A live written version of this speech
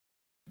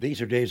These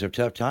are days of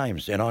tough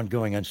times and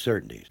ongoing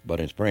uncertainties.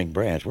 But in Spring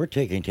Branch, we're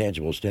taking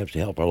tangible steps to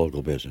help our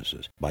local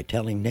businesses by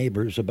telling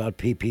neighbors about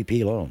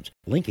PPP loans,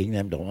 linking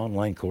them to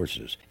online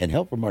courses, and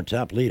help from our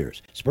top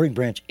leaders. Spring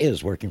Branch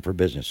is working for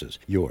businesses.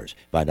 Yours.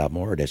 Find out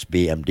more at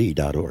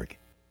sbmd.org.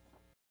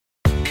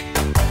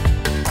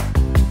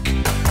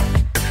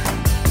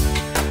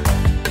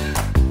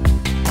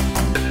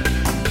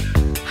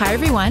 Hi,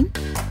 everyone.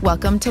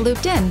 Welcome to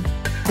Looped In.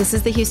 This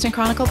is the Houston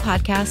Chronicle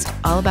podcast,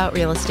 all about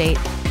real estate.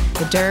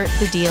 The dirt,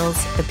 the deals,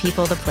 the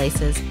people, the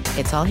places.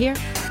 It's all here.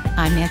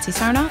 I'm Nancy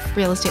Sarnoff,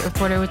 real estate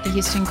reporter with the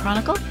Houston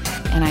Chronicle,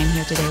 and I'm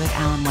here today with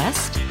Alan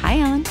West. Hi,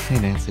 Alan. Hey,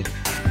 Nancy.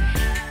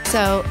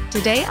 So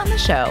today on the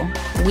show,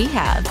 we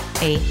have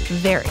a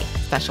very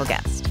special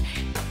guest.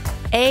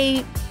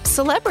 A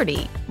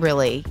celebrity,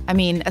 really. I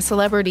mean, a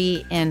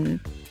celebrity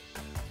in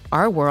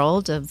our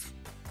world of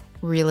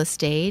real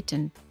estate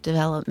and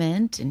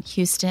development in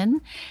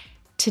Houston.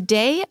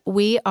 Today,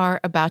 we are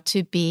about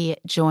to be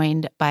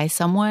joined by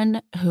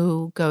someone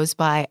who goes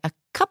by a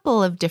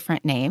couple of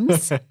different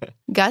names.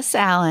 Gus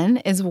Allen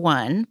is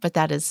one, but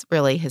that is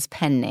really his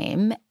pen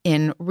name.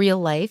 In real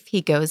life,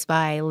 he goes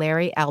by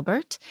Larry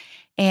Albert.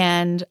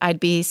 And I'd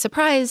be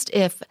surprised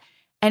if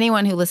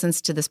anyone who listens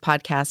to this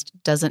podcast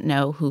doesn't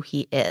know who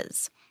he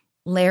is.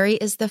 Larry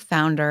is the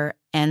founder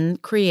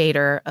and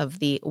creator of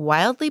the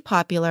wildly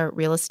popular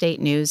real estate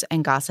news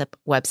and gossip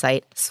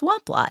website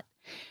Swamp Lot,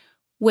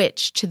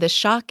 which, to the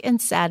shock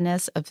and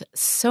sadness of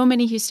so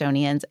many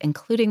Houstonians,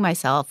 including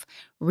myself,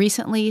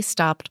 recently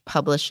stopped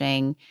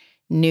publishing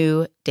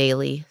new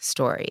daily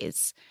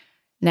stories.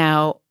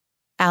 Now,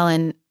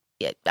 Alan,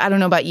 I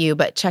don't know about you,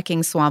 but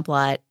checking Swamp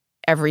Lot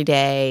every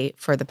day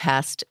for the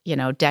past,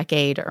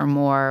 decade or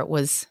more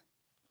was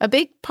a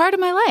big part of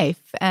my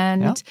life.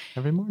 And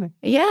every morning.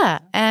 Yeah.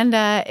 And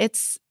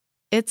it's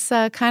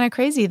kind of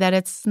crazy that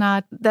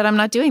I'm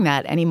not doing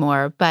that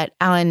anymore. But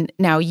Alan,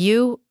 now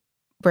you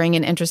bring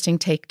an interesting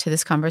take to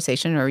this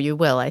conversation, or you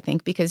will, I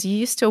think, because you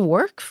used to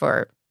work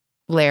for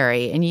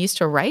Larry and you used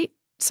to write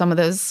some of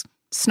those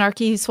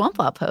snarky Swamp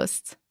Lot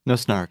posts. No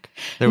snark.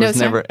 There was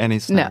never any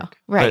snark.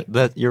 No, right.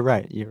 But you're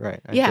right.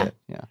 I did.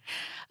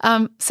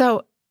 Yeah.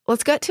 So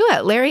let's get to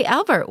it. Larry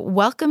Albert,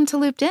 welcome to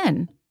Looped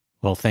In.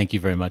 Well, thank you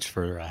very much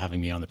for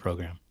having me on the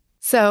program.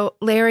 So,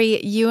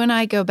 Larry, you and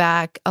I go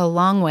back a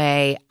long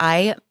way.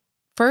 I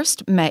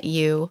first met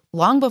you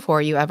long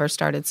before you ever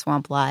started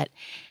Swamp Lot,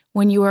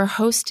 when you were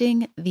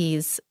hosting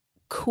these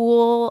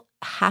cool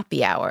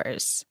happy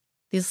hours,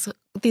 these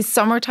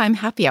summertime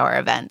happy hour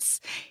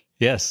events.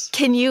 Yes.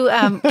 Can you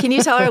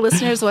tell our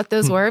listeners what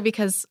those were?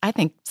 Because I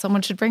think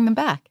someone should bring them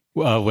back.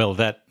 Well,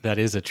 that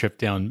is a trip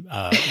down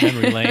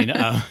memory lane.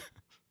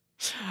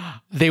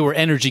 They were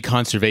energy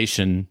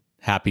conservation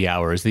happy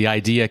hours. The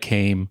idea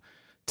came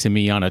to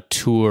me on a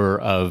tour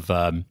of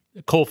a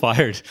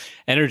coal-fired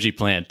energy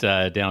plant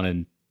down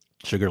in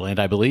Sugar Land,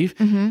 I believe,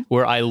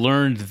 where I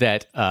learned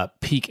that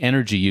peak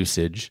energy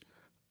usage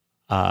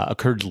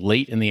occurred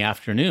late in the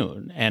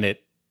afternoon. And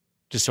it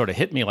just sort of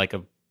hit me like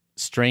a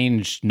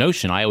strange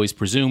notion. I always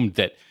presumed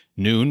that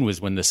noon was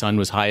when the sun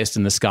was highest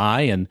in the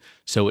sky, and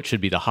so it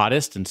should be the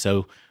hottest. And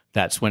so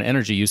that's when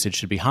energy usage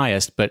should be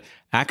highest. But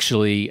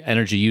actually,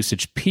 energy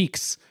usage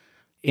peaks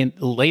in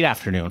late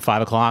afternoon,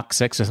 5 o'clock,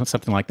 6, or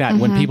something like that,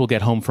 when people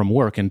get home from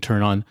work and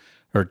turn on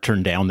or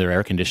turn down their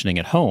air conditioning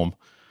at home.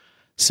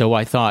 So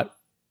I thought,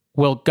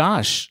 well,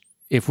 gosh,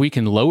 if we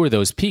can lower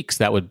those peaks,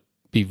 that would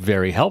be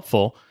very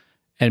helpful.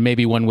 And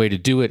maybe one way to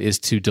do it is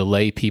to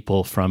delay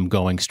people from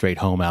going straight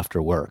home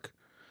after work.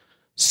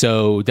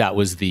 So that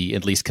was the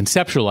at least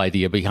conceptual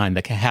idea behind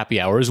the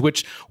happy hours,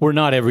 which were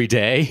not every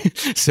day.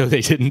 So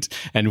they didn't,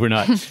 and were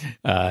not,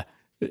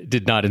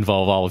 did not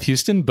involve all of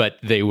Houston, but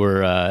they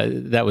were,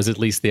 that was at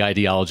least the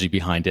ideology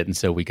behind it. And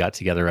so we got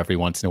together every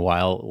once in a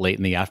while, late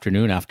in the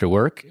afternoon after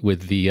work,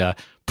 with the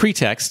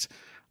pretext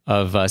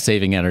of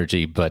saving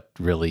energy, but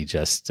really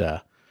just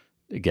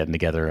getting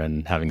together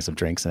and having some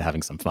drinks and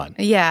having some fun.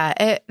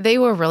 Yeah, they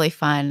were really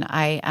fun.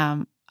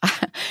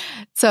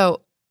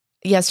 So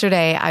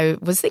yesterday I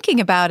was thinking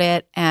about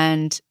it,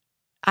 and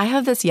I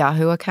have this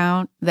Yahoo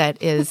account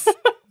that is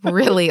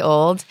really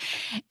old,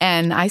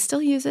 and I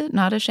still use it,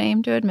 not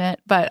ashamed to admit.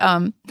 But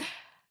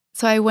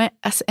so I went,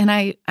 and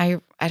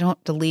I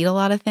don't delete a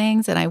lot of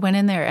things, and I went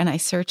in there and I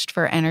searched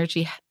for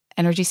energy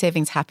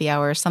savings happy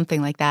hour or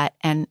something like that.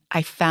 And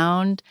I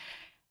found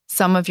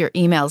some of your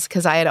emails,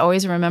 because I had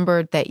always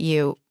remembered that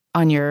you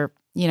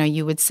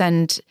would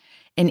send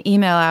an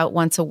email out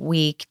once a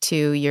week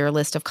to your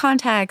list of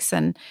contacts,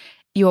 and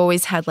you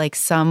always had like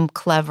some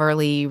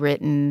cleverly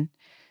written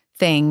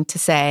thing to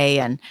say.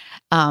 And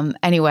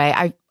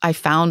anyway, I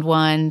found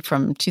one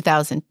from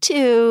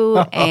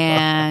 2002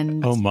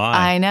 and oh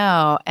my, I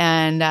know.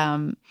 And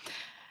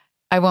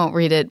I won't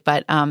read it,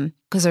 but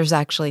because there's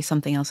actually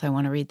something else I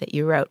want to read that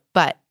you wrote,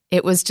 but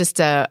it was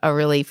just a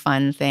really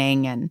fun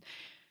thing, and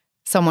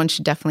someone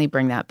should definitely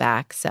bring that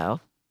back.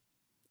 So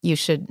you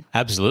should.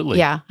 Absolutely.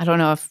 Yeah. I don't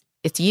know if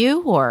it's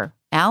you or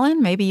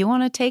Alan. Maybe you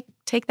want to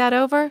take that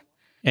over.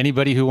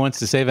 anybody who wants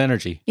to save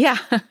energy. Yeah,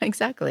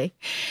 exactly.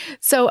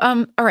 So,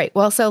 all right.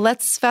 Well, so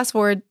let's fast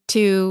forward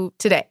to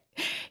today.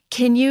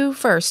 Can you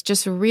first,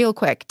 just real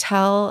quick,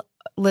 tell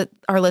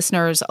our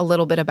listeners a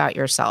little bit about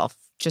yourself,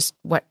 just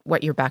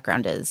what your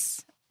background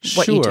is,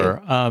 what you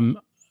do?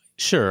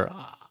 Sure.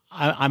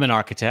 I'm an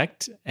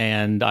architect,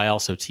 and I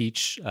also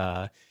teach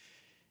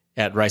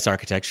at Rice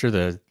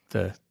Architecture,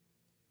 the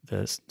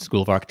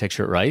School of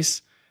Architecture at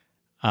Rice.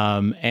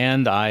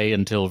 And I,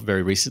 until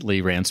very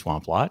recently, ran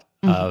Swamp Lot.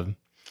 Mm-hmm.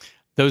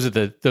 Those are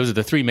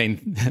the three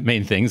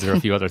main things. There are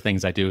a few other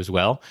things I do as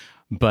well.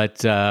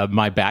 But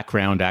my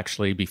background,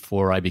 actually,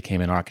 before I became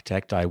an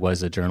architect, I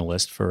was a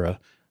journalist for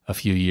a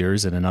few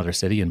years in another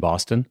city in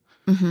Boston.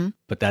 Mm-hmm.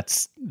 But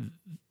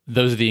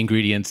those are the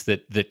ingredients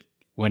that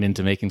went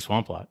into making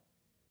Swamp Lot.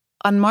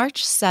 On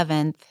March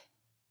 7th,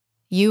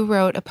 you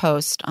wrote a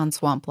post on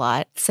Swamp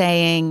Lot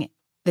saying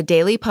the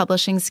daily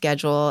publishing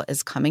schedule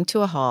is coming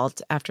to a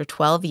halt after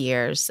 12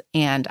 years.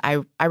 And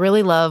I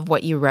really love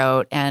what you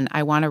wrote, and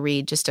I want to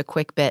read just a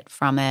quick bit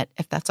from it,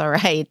 if that's all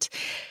right.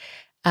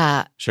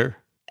 Sure.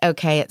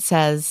 Okay, it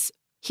says,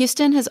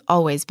 Houston has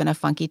always been a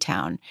funky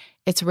town.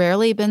 It's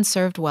rarely been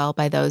served well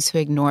by those who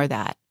ignore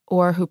that,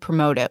 or who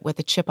promote it with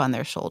a chip on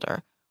their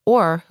shoulder,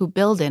 or who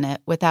build in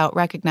it without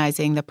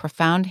recognizing the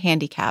profound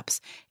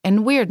handicaps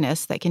and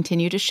weirdness that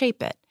continue to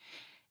shape it.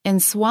 In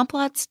Swamp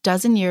Lot's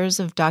dozen years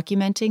of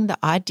documenting the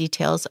odd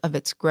details of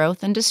its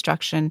growth and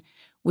destruction,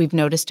 we've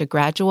noticed a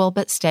gradual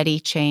but steady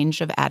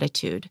change of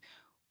attitude,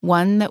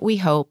 one that we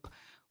hope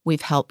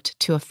we've helped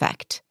to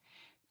affect.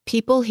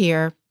 People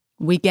here,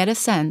 we get a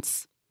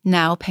sense,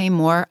 now pay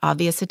more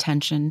obvious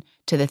attention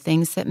to the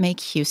things that make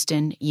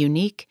Houston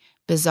unique,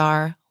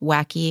 bizarre,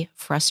 wacky,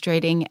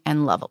 frustrating,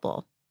 and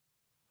lovable.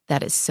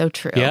 That is so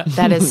true. Yeah.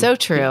 That is so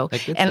true.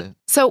 And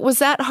so was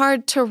that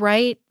hard to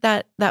write,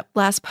 that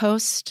last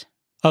post?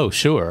 Oh,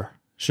 sure,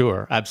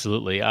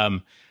 absolutely.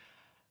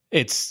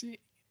 It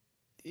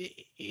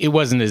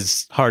wasn't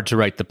as hard to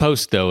write the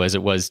post though as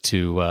it was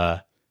to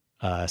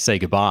say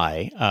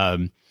goodbye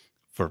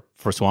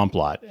for Swamp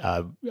Lot.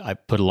 I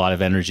put a lot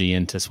of energy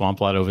into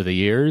Swamp Lot over the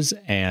years,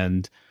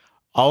 and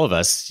all of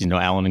us,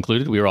 Alan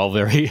included, we were all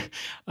very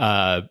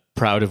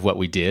proud of what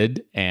we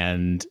did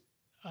and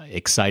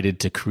excited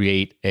to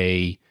create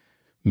a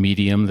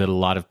medium that a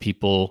lot of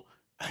people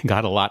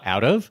got a lot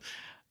out of,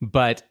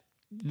 but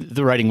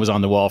the writing was on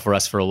the wall for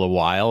us for a little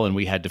while, and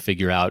we had to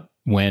figure out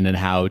when and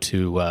how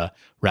to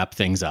wrap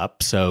things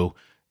up. So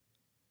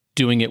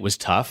doing it was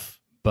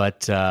tough,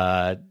 but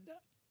I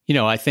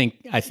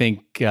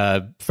think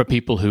for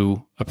people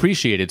who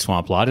appreciated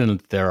Swamp Lot, and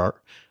there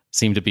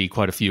seem to be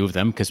quite a few of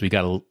them, because we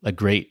got a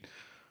great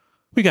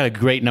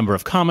number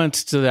of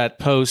comments to that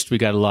post. We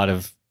got a lot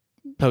of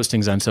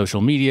postings on social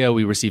media.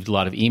 We received a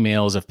lot of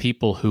emails of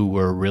people who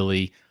were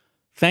really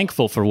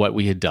thankful for what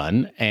we had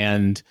done,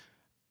 and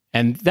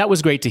that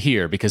was great to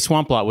hear, because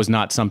Swamp Lot was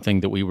not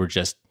something that we were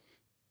just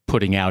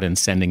putting out and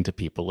sending to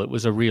people. It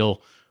was a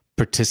real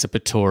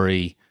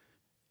participatory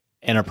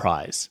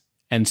enterprise.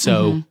 And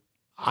so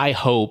I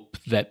hope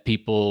that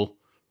people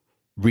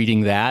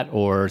reading that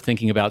or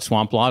thinking about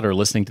Swamp Lot or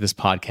listening to this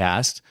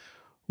podcast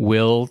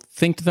will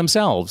think to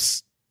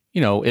themselves,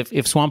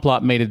 if Swamp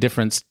Lot made a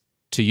difference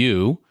to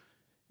you,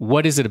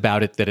 what is it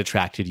about it that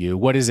attracted you?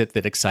 What is it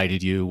that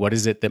excited you? What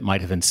is it that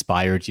might have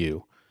inspired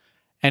you?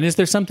 And is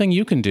there something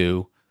you can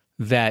do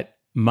that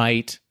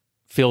might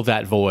fill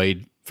that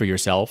void for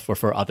yourself or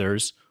for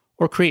others,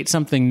 or create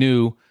something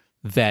new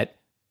that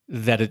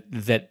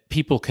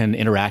people can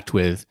interact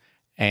with,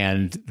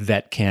 and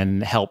that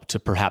can help to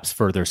perhaps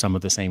further some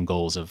of the same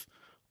goals of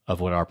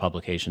what our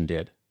publication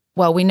did?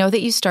 Well, we know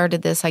that you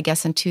started this, I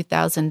guess, in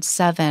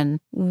 2007.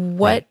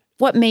 What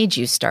made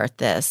you start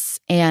this?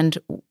 And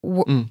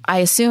I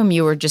assume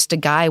you were just a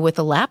guy with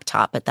a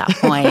laptop at that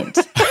point.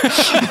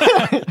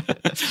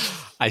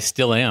 I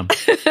still am.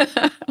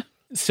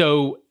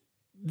 So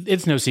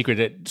it's no secret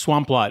that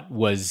Swamp Lot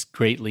was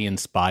greatly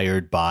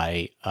inspired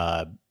by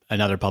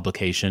another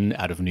publication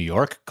out of New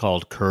York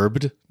called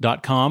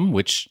Curbed.com,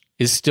 which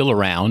is still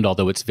around,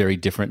 although it's very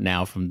different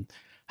now from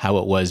how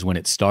it was when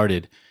it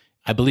started.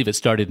 I believe it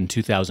started in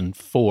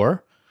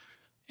 2004,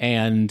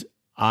 and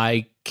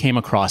I came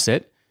across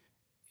it.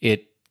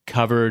 It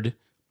covered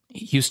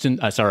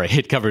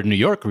it covered New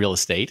York real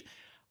estate.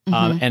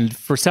 And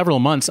for several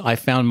months, I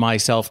found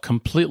myself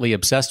completely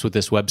obsessed with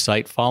this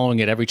website, following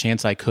it every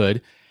chance I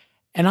could.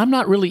 And I'm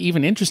not really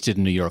even interested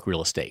in New York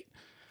real estate.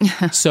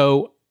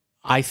 So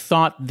I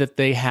thought that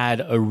they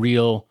had a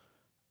real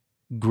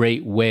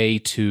great way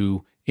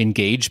to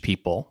engage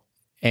people.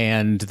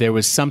 And there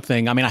was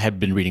something, I had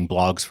been reading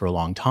blogs for a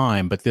long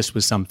time, but this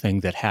was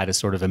something that had a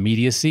sort of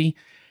immediacy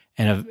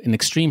and an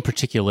extreme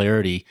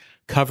particularity,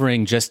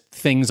 covering just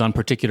things on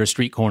particular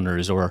street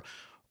corners or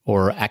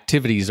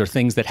activities or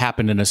things that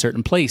happened in a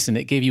certain place, and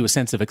it gave you a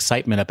sense of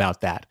excitement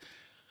about that.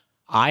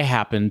 I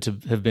happen to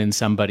have been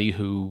somebody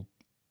who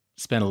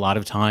spent a lot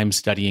of time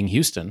studying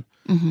Houston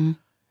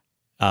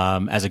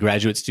as a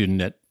graduate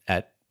student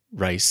at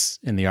Rice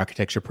in the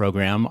architecture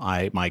program.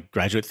 My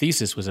graduate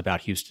thesis was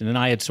about Houston, and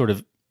I had sort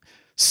of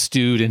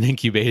stewed and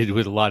incubated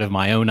with a lot of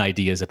my own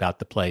ideas about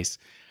the place.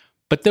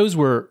 But those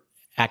were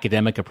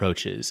academic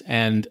approaches.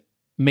 And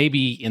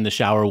maybe in the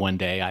shower one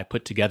day, I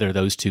put together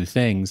those two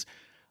things,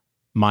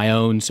 my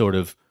own sort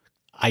of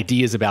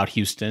ideas about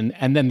Houston,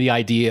 and then the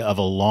idea of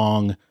a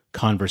long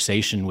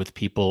conversation with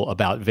people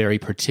about very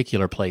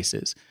particular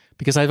places.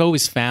 Because I've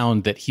always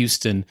found that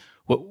Houston,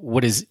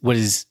 what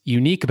is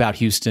unique about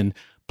Houston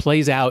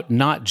plays out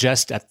not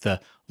just at the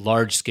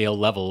large scale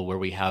level where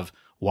we have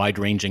wide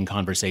ranging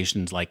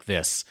conversations like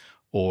this,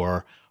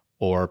 or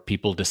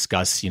people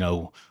discuss,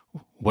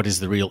 what is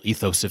the real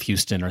ethos of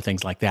Houston or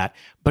things like that,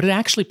 but it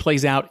actually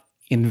plays out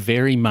in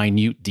very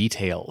minute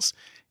details.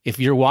 If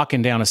you're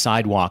walking down a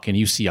sidewalk and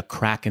you see a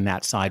crack in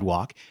that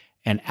sidewalk,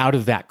 and out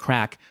of that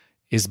crack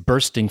is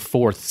bursting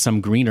forth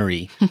some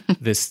greenery,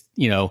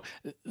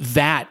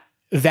 that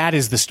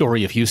is the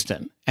story of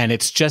Houston. And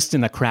it's just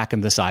in the crack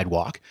in the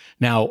sidewalk.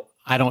 Now,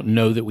 I don't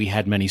know that we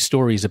had many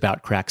stories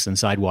about cracks in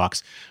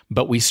sidewalks,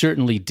 but we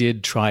certainly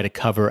did try to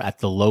cover at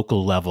the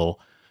local level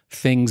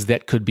things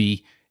that could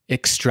be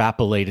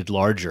extrapolated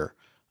larger.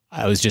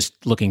 I was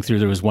just looking through,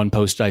 there was one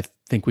post I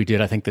think we did.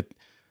 I think that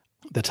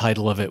the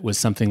title of it was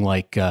something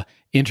like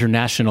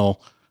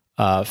International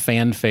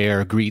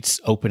Fanfare Greets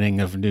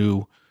Opening of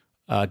New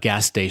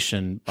Gas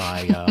Station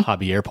by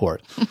Hobby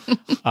Airport.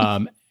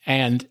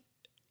 And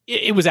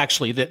it was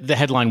actually, the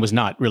headline was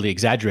not really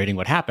exaggerating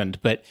what happened,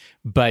 but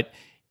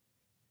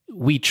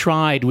we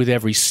tried with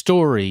every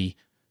story,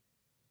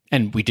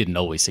 and we didn't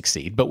always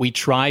succeed, but we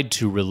tried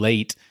to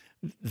relate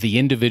the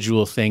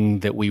individual thing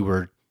that we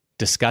were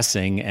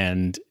discussing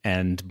and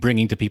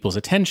bringing to people's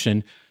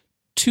attention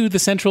to the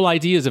central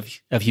ideas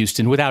of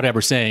Houston without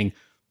ever saying,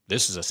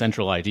 this is a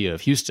central idea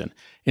of Houston.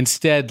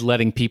 Instead,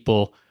 letting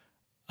people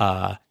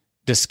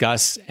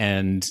discuss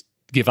and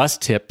give us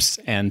tips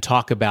and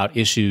talk about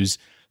issues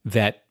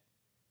that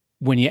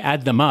when you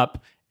add them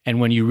up and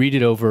when you read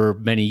it over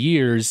many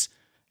years,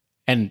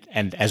 and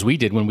as we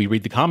did when we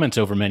read the comments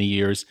over many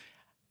years,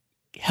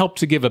 help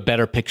to give a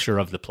better picture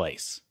of the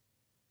place.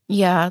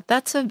 Yeah,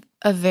 that's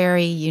a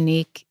very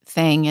unique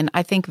thing, and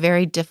I think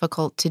very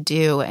difficult to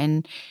do.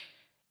 And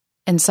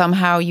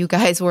somehow you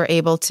guys were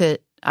able to,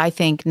 I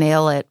think,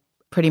 nail it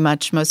pretty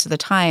much most of the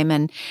time.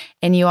 And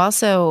you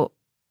also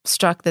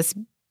struck this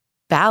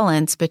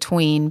balance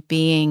between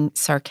being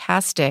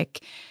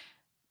sarcastic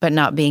but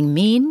not being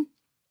mean.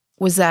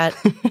 Was that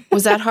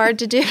hard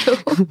to do?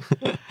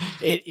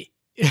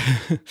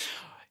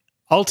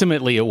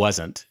 Ultimately, it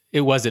wasn't.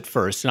 It was at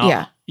first.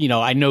 And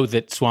I know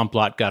that Swamp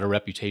Lot got a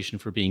reputation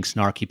for being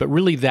snarky, but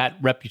really that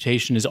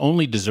reputation is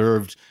only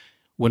deserved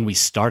when we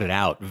started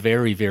out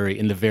very, very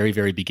in the very,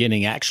 very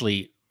beginning.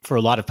 Actually, for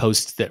a lot of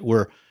posts that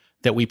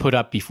we put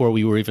up before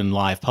we were even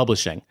live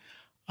publishing.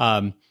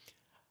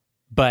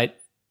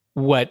 But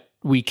what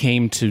we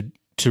came to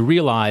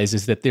realize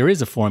is that there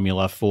is a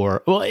formula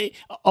for. Well,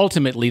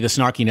 ultimately, the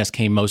snarkiness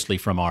came mostly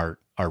from our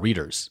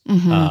readers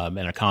and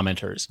our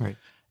commenters, right.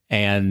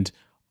 And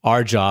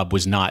our job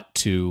was not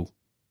to.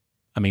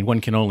 I mean,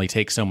 one can only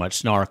take so much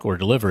snark or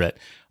deliver it.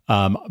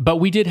 But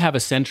we did have a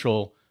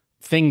central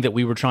thing that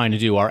we were trying to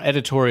do. Our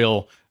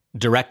editorial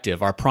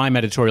directive, our prime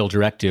editorial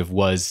directive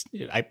was,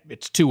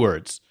 it's 2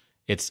 words.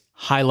 It's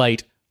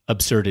highlight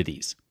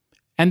absurdities.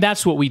 And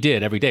that's what we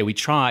did every day. We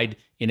tried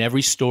in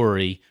every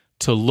story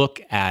to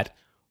look at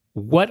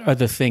what are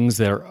the things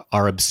that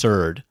are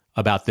absurd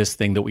about this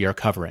thing that we are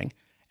covering.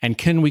 And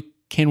can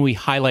we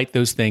highlight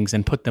those things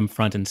and put them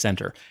front and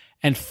center?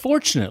 And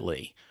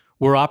fortunately,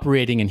 we're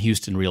operating in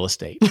Houston real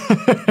estate,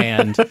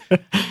 and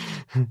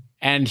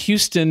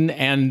Houston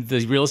and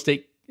the real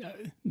estate,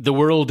 the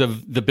world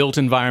of the built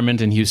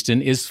environment in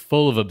Houston is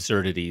full of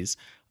absurdities.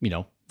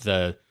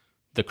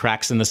 The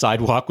cracks in the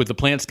sidewalk with the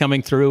plants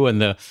coming through,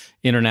 and the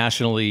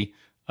internationally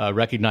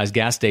recognized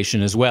gas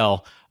station as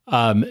well.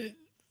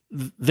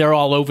 They're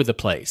all over the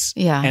place.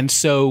 Yeah. And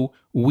so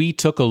we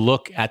took a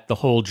look at the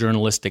whole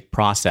journalistic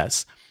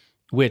process,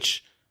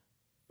 which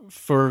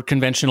for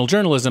conventional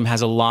journalism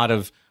has a lot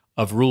of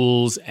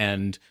rules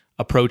and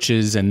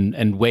approaches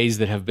and ways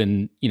that have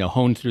been,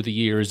 honed through the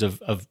years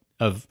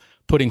of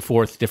putting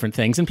forth different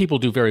things. And people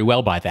do very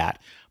well by that.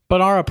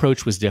 But our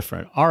approach was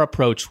different. Our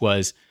approach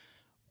was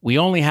we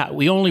only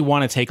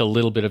want to take a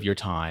little bit of your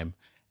time,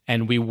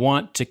 and we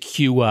want to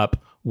queue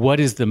up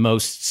what are the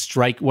most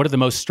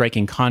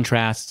striking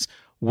contrasts,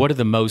 what are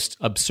the most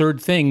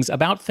absurd things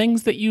about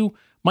things that you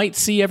might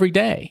see every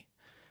day.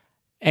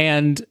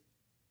 And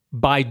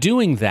by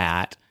doing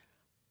that,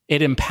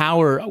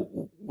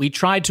 we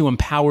tried to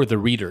empower the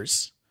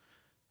readers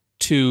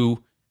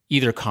to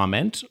either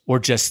comment or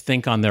just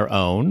think on their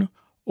own,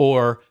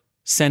 or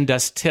send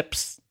us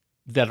tips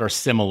that are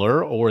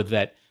similar or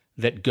that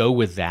go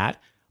with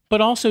that, but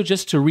also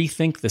just to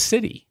rethink the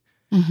city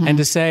and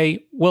to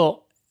say,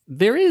 well,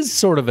 there is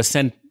sort of a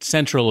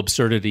central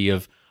absurdity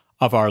of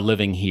our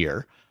living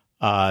here.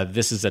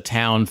 This is a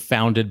town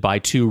founded by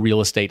 2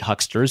 real estate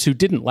hucksters who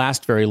didn't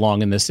last very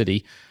long in the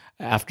city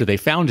after they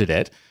founded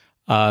it,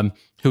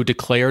 who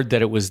declared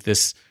that it was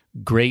this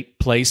great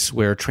place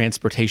where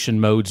transportation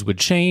modes would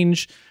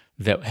change,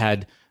 that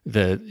had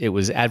it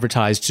was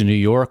advertised to New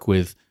York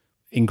with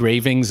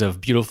engravings of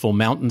beautiful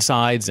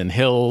mountainsides and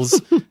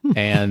hills,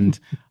 and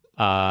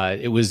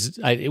it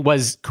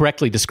was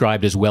correctly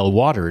described as well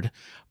watered.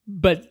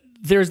 But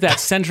there's that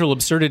central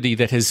absurdity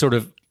that has sort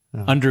of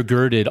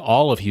undergirded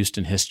all of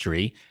Houston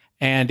history,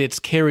 and it's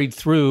carried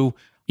through.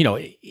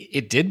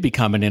 It did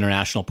become an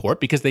international port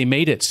because they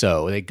made it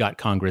so. They got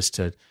Congress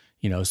to,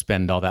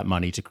 spend all that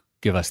money to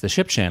give us the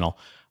ship channel.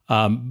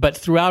 But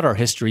throughout our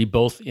history,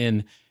 both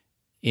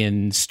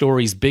in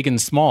stories big and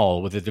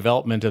small, with the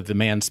development of the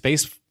manned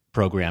space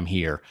program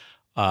here,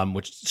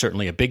 which is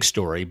certainly a big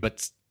story,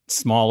 but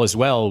small as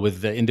well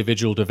with the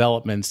individual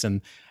developments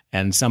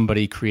and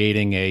somebody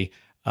creating a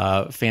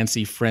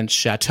fancy French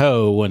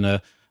chateau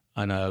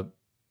on a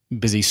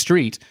busy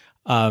street,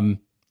 in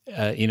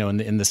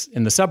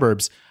the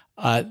suburbs.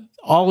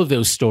 All of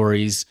those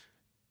stories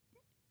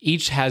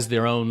each has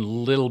their own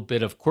little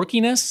bit of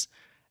quirkiness,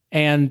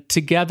 and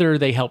together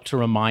they help to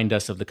remind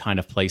us of the kind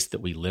of place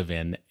that we live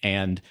in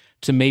and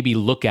to maybe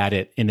look at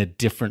it in a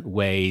different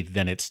way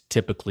than it's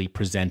typically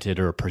presented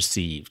or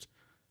perceived.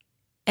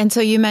 And so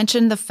you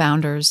mentioned the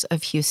founders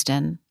of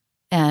Houston,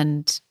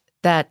 and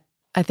that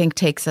I think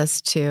takes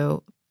us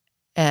to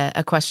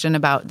a question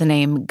about the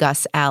name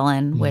Gus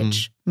Allen,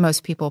 which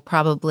most people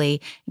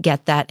probably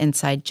get that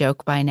inside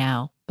joke by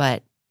now,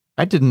 but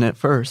I didn't at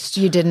first.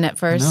 You didn't at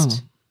first? No.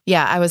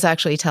 Yeah, I was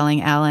actually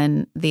telling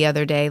Alan the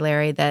other day,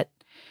 Larry, that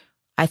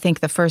I think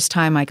the first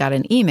time I got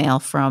an email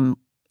from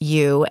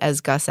you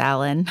as Gus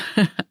Allen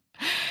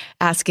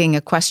asking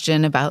a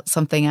question about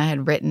something I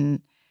had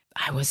written,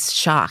 I was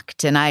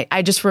shocked. And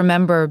I just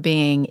remember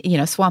being,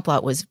 Swamp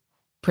Lot was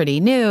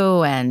pretty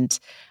new, and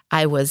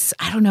I was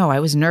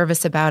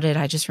nervous about it.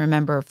 I just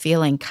remember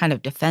feeling kind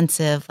of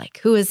defensive, like,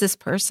 who is this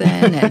person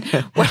and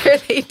what are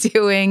they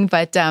doing?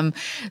 But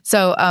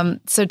so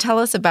tell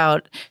us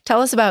about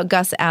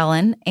Gus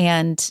Allen,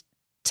 and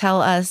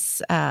tell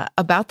us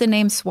about the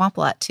name Swamp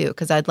Lot too,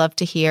 because I'd love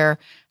to hear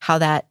how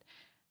that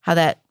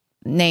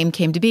name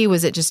came to be.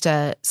 Was it just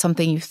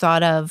something you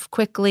thought of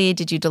quickly?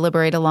 Did you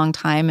deliberate a long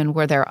time? And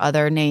were there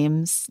other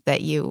names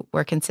that you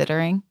were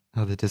considering?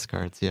 Oh, the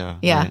discards, yeah.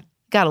 Yeah, right.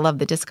 Gotta love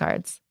the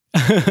discards.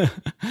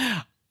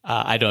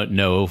 I don't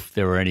know if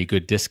there were any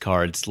good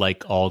discards.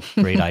 Like all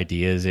great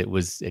ideas,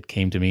 it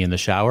came to me in the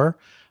shower,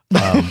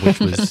 which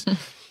was,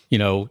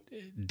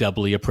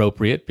 doubly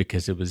appropriate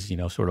because it was,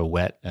 sort of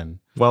wet and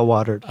well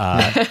watered.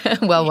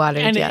 Well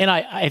watered. And, yeah. and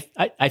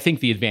I think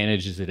the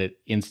advantage is that it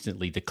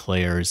instantly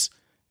declares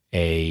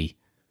a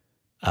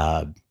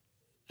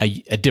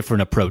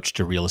different approach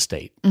to real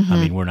estate.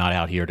 I mean, we're not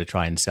out here to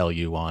try and sell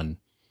you on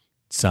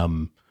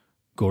some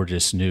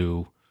gorgeous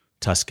new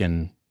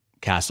Tuscan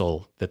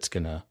castle that's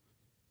going to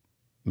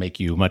make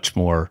you much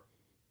more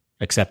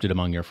accepted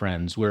among your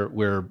friends. We're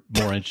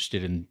more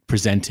interested in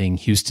presenting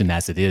Houston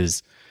as it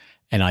is,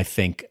 and I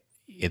think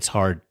it's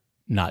hard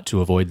not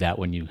to avoid that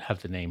when you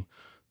have the name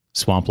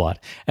Swamp Lot.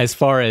 As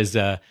far as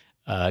the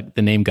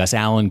name Gus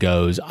Allen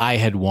goes, I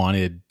had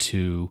wanted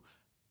to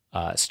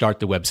start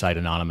the website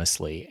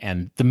anonymously,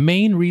 and the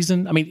main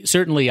reason,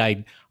 certainly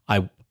I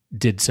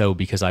did so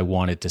because I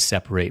wanted to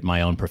separate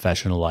my own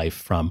professional life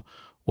from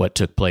what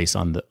took place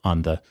on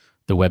the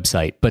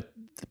website. But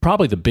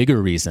probably the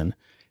bigger reason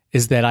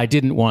is that I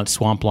didn't want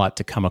Swamp Lot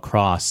to come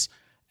across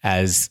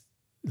as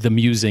the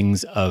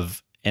musings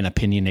of an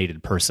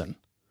opinionated person.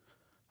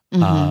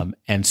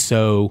 And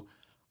so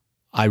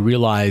I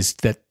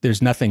realized that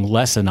there's nothing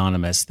less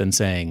anonymous than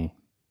saying,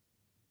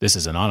 this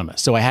is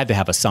anonymous. So I had to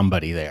have a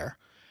somebody there.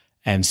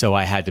 And so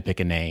I had to pick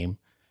a name.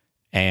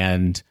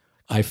 And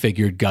I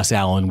figured Gus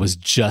Allen was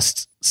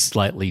just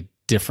slightly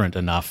different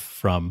enough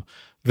from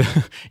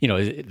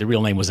the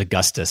real name was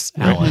Augustus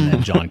Allen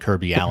and John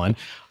Kirby Allen.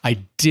 I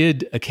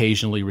did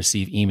occasionally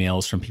receive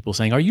emails from people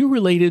saying, are you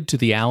related to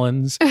the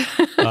Allens?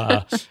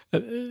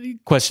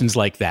 Questions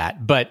like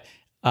that. But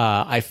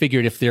I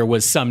figured if there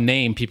was some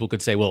name, people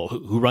could say, well,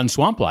 who runs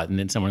Swamp Lot? And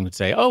then someone would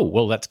say, oh,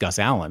 well, that's Gus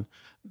Allen.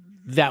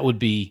 That would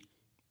be,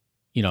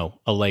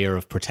 a layer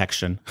of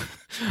protection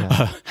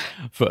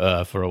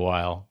for a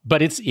while.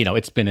 But it's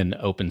been an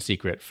open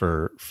secret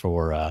for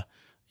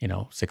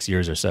 6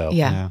 years or so.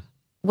 Yeah.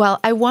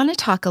 Well, I want to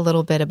talk a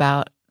little bit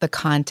about the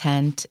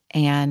content,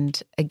 and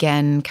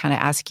again, kind of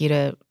ask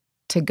you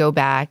to go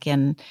back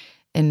and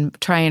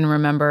try and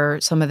remember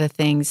some of the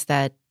things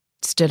that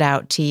stood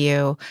out to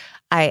you.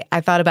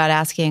 I thought about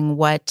asking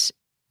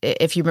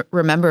if you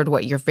remembered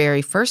what your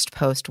very first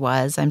post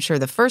was. I'm sure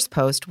the first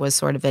post was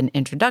sort of an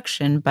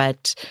introduction,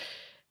 but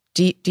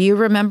do you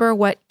remember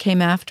what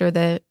came after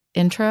the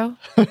intro?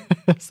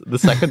 The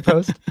second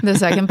post? The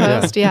second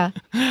post, yeah.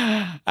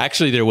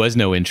 Actually, there was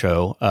no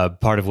intro.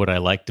 Part of what I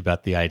liked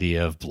about the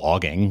idea of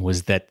blogging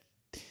was that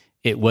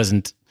it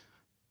wasn't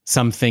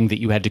something that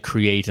you had to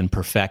create and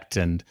perfect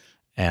and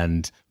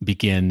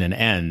begin and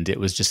end. It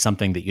was just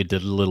something that you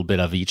did a little bit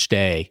of each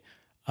day.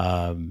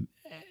 And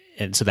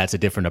so that's a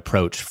different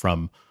approach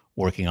from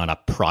working on a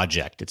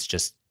project. It's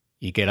just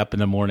you get up in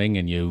the morning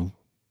and you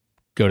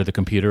go to the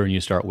computer and you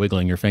start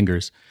wiggling your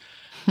fingers.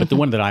 But the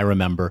one that I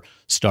remember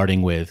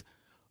starting with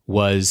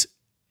was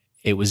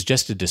it was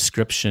just a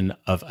description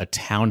of a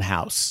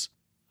townhouse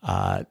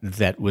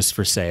that was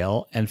for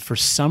sale. And for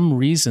some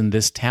reason,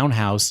 this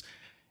townhouse,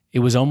 it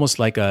was almost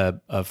like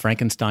a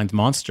Frankenstein's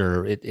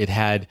monster. It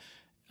had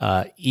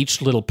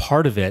each little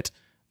part of it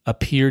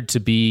appeared to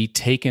be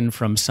taken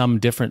from some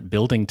different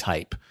building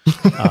type.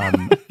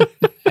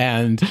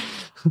 And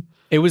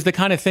it was the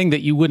kind of thing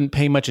that you wouldn't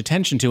pay much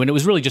attention to. And it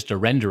was really just a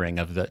rendering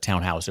of the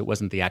townhouse. It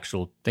wasn't the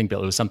actual thing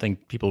built. It was something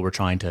people were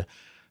trying to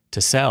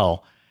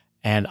sell.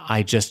 And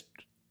I just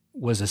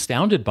was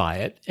astounded by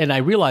it. And I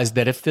realized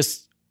that if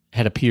this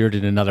had appeared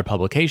in another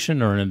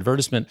publication or an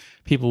advertisement,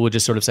 people would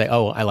just sort of say,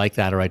 oh, I like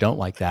that or I don't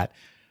like that.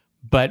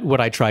 But what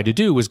I tried to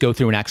do was go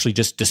through and actually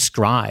just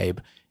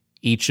describe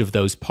each of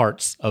those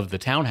parts of the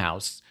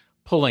townhouse,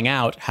 pulling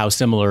out how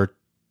similar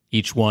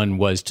each one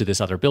was to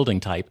this other building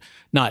type,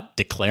 not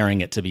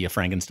declaring it to be a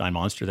Frankenstein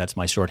monster. That's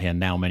my shorthand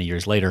now, many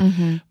years later.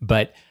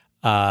 But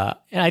and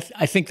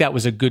I think that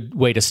was a good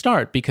way to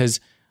start, because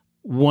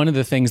one of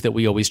the things that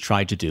we always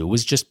tried to do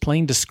was just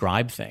plain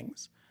describe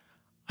things.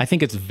 I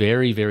think it's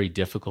very, very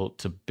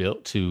difficult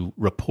to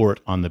report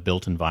on the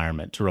built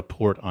environment, to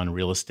report on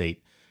real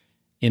estate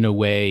in a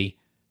way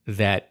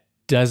that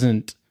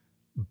doesn't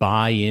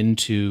buy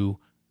into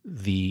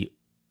the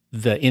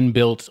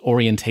inbuilt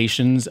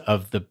orientations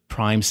of the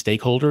prime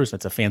stakeholders.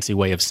 That's a fancy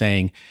way of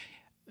saying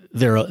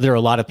there are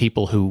a lot of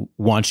people who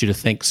want you to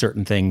think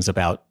certain things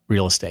about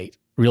real estate.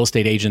 Real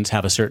estate agents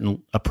have a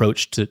certain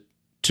approach to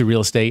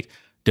real estate.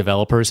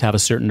 Developers have a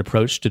certain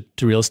approach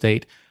to real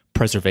estate.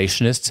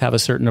 Preservationists have a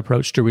certain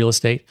approach to real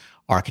estate.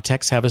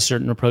 Architects have a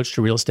certain approach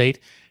to real estate.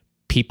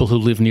 People who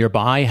live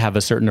nearby have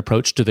a certain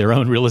approach to their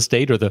own real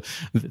estate or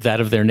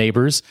that of their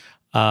neighbors.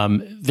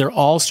 There are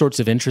all sorts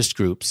of interest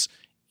groups,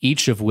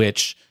 each of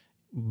which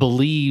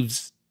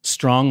believes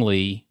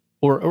strongly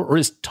or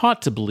is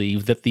taught to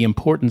believe that the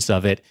importance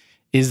of it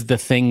is the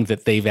thing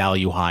that they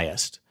value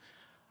highest.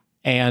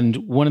 And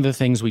one of the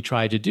things we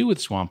tried to do with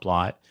Swamp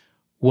Lot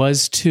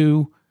was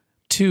to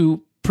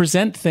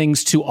present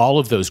things to all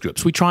of those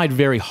groups. We tried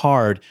very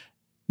hard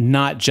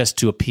not just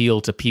to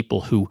appeal to people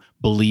who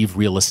believe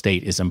real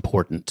estate is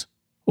important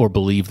or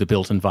believe the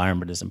built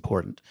environment is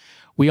important.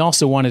 We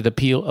also wanted to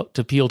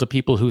appeal to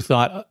people who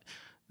thought,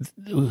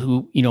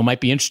 who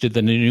might be interested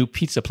in the new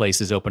pizza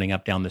places opening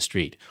up down the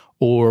street,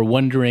 or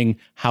wondering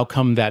how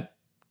come that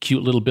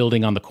cute little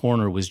building on the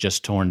corner was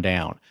just torn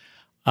down.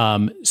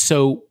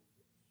 So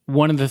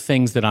one of the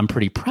things that I'm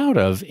pretty proud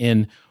of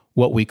in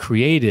what we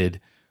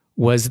created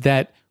was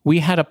that we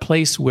had a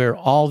place where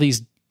all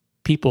these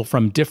people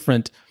from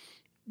different,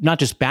 not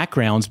just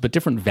backgrounds, but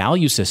different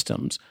value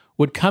systems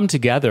would come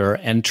together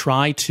and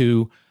try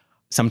to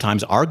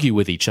sometimes argue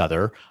with each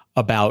other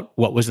about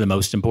what was the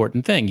most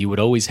important thing. You would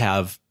always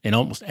have, in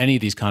almost any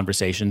of these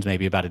conversations,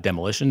 maybe about a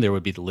demolition, there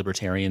would be the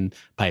libertarian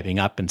piping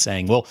up and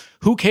saying, well,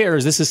 who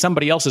cares? This is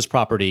somebody else's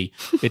property.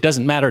 It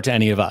doesn't matter to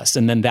any of us.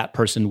 And then that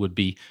person would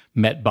be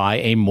met by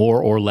a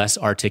more or less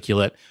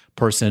articulate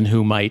person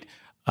who might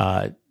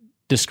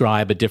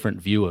describe a different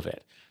view of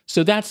it.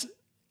 So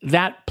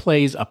that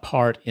plays a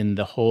part in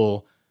the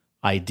whole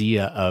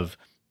idea of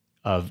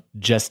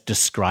just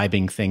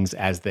describing things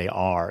as they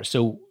are.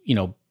 So,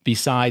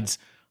 besides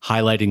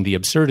highlighting the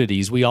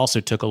absurdities, we also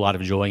took a lot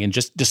of joy in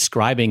just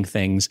describing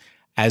things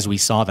as we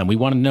saw them. We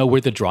want to know where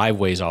the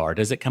driveways are.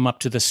 Does it come up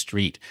to the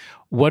street?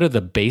 What are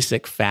the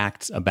basic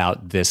facts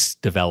about this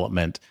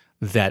development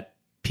that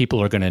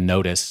people are going to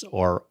notice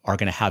or are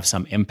going to have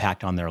some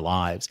impact on their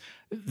lives?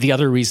 The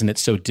other reason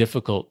it's so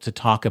difficult to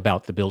talk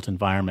about the built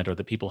environment, or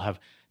that people have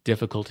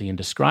difficulty in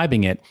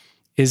describing it,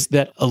 is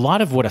that a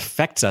lot of what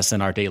affects us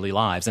in our daily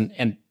lives,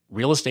 and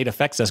real estate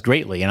affects us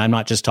greatly. And I'm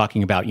not just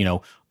talking about,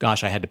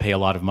 gosh, I had to pay a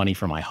lot of money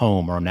for my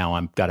home, or now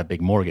I've got a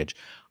big mortgage.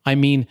 I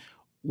mean,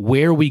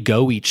 where we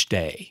go each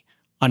day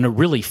on a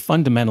really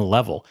fundamental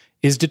level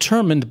is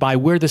determined by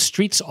where the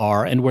streets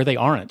are and where they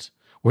aren't,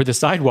 where the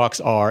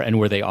sidewalks are and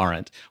where they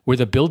aren't, where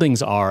the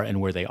buildings are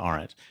and where they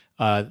aren't,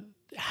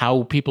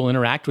 how people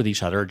interact with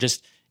each other.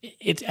 Just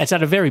it's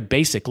at a very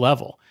basic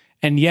level.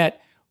 And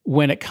yet,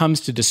 when it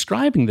comes to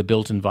describing the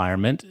built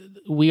environment,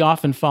 we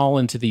often fall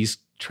into these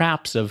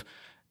traps of,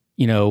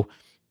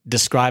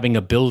 describing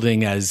a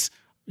building as,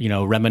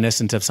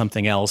 reminiscent of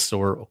something else,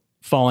 or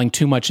falling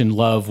too much in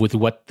love with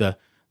what the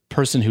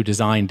person who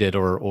designed it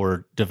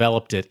or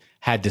developed it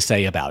had to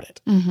say about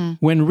it. Mm-hmm.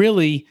 When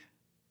really,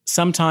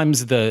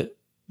 sometimes the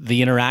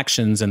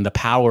interactions and the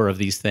power of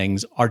these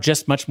things are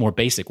just much more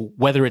basic.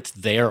 Whether it's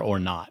there or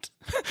not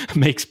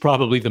makes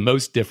probably the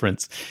most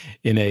difference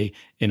in a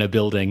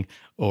building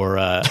or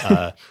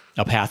a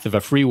path of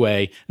a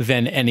freeway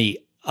than any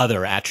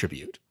other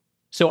attribute.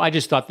 So I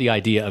just thought the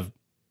idea of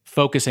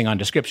focusing on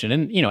description,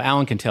 and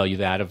Alan can tell you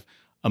that, of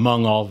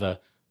among all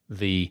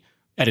the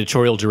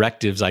editorial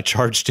directives I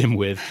charged him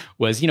with,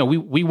 was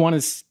we want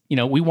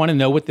to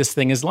know what this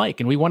thing is like,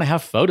 and we want to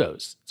have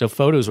photos. So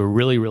photos were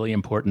really, really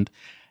important.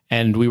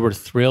 And we were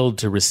thrilled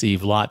to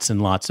receive lots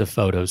and lots of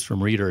photos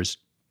from readers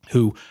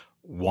who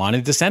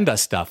wanted to send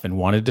us stuff and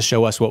wanted to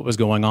show us what was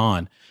going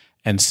on.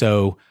 And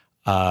so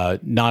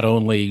Not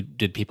only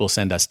did people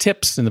send us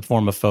tips in the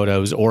form of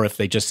photos, or if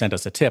they just sent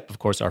us a tip, of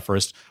course, our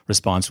first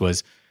response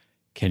was,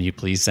 can you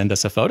please send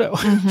us a photo?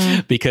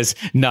 Because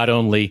not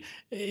only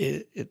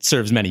it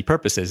serves many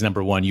purposes.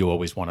 Number one, you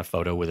always want a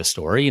photo with a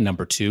story. And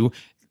number two,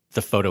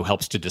 the photo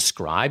helps to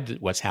describe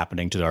what's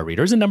happening to our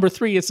readers. And number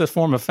three, it's a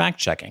form of fact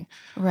checking.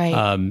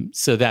 Right.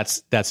 So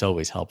that's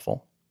always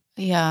helpful.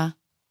 Yeah.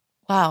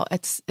 Wow.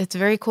 It's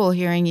very cool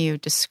hearing you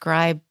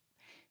describe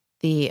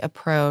the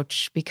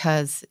approach,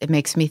 because it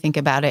makes me think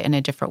about it in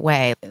a different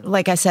way.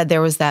 Like I said,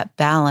 there was that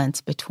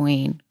balance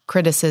between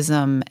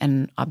criticism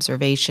and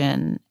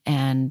observation.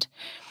 And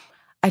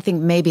I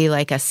think maybe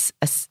like a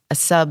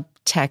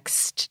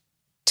subtext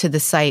to the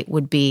site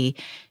would be,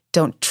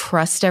 don't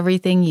trust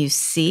everything you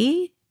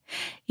see.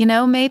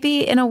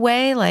 Maybe in a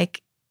way,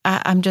 like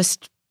I'm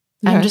just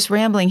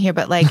rambling here,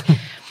 but like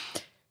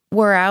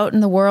we're out in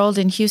the world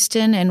in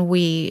Houston and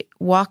we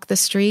walk the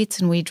streets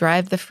and we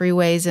drive the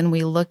freeways and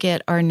we look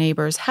at our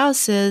neighbors'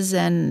 houses.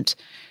 And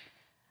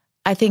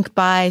I think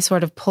by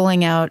sort of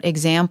pulling out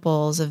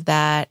examples of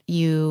that,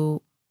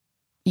 you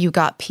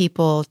got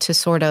people to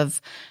sort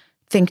of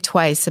think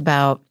twice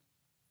about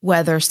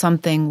whether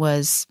something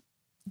was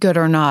good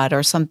or not,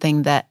 or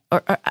something that,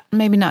 or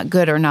maybe not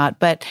good or not,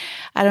 but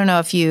I don't know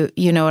if you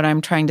know what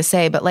I'm trying to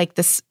say, but like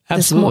this.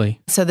 Absolutely.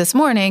 So this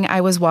morning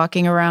I was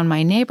walking around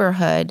my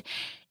neighborhood,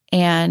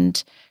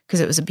 and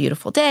because it was a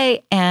beautiful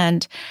day,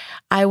 and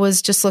I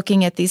was just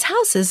looking at these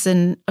houses,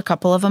 and a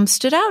couple of them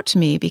stood out to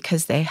me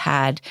because they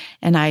had,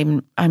 and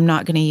I'm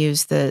not going to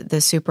use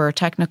the super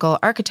technical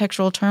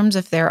architectural terms,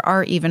 if there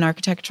are even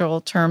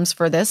architectural terms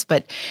for this,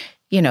 but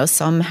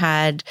some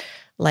had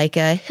like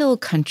a hill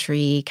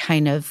country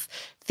kind of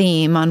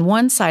theme on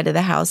one side of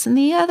the house, and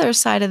the other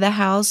side of the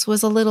house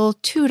was a little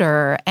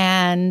Tudor,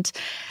 and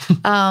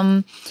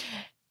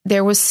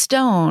there was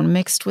stone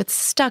mixed with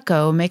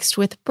stucco, mixed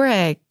with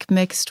brick,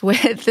 mixed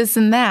with this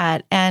and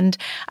that. And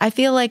I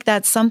feel like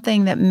that's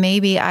something that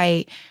maybe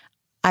I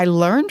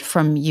learned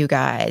from you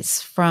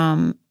guys,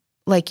 from,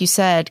 like you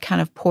said,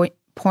 kind of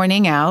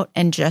pointing out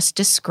and just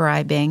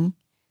describing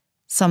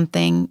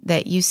something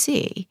that you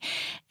see.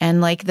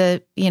 And like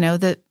the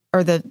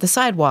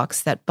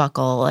sidewalks that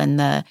buckle and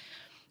the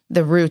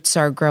roots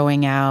are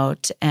growing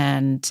out,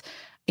 and,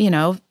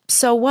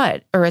 so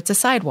what? Or it's a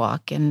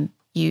sidewalk and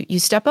you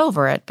step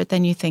over it, but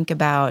then you think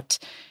about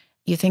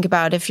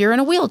if you're in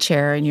a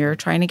wheelchair and you're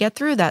trying to get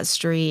through that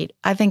street.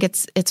 I think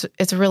it's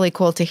really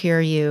cool to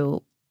hear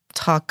you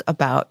talk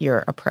about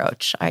your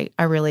approach. I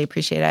really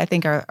appreciate it. I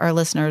think our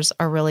listeners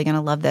are really going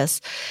to love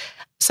this.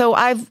 So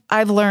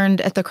I've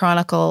learned at the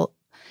Chronicle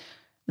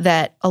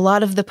that a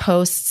lot of the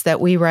posts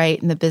that we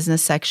write in the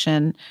business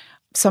section,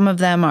 some of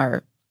them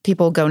are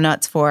people go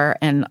nuts for,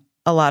 and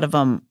a lot of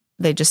them,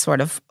 they just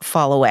sort of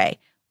fall away.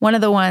 One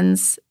of the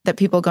ones that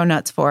people go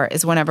nuts for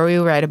is whenever we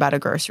write about a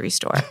grocery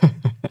store.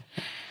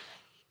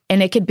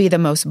 And it could be the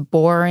most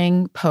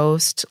boring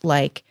post,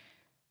 like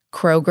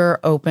Kroger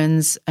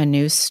opens a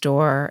new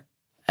store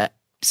at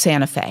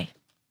Santa Fe.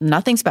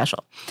 Nothing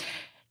special.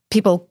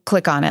 People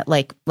click on it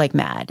like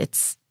mad.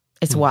 It's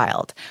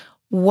wild.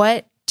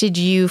 What did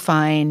you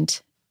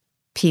find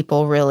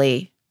people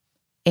really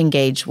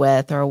engage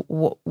with, or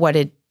what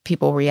did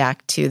people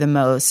react to the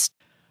most?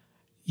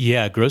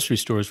 Yeah, grocery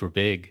stores were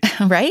big.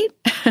 Right?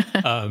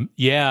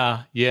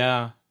 Yeah.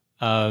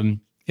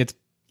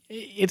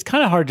 It's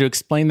kind of hard to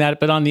explain that,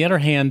 but on the other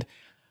hand,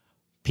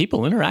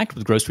 people interact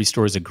with grocery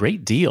stores a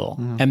great deal,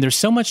 and there's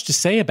so much to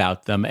say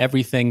about them.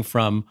 Everything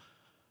from,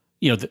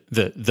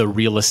 the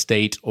real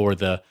estate, or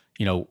the,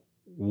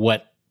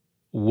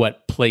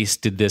 what place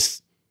did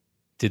this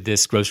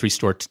grocery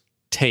store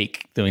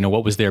take?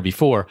 What was there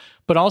before?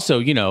 But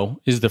also,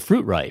 is the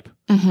fruit ripe?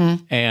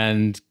 Mm-hmm.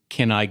 And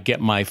can I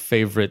get my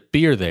favorite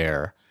beer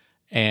there?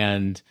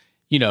 And,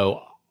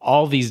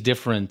 all these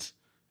different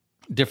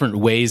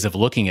ways of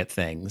looking at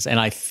things. And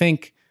I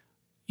think,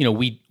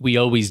 we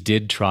always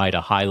did try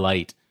to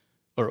highlight,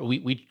 or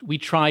we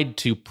tried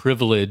to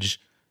privilege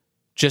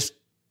just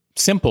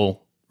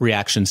simple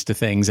reactions to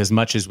things as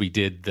much as we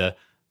did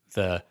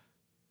the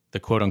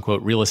quote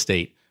unquote real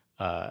estate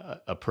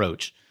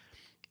approach.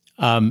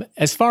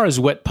 As far as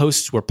what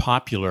posts were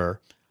popular,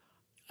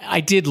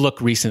 I did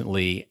look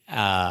recently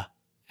at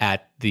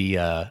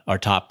our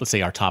top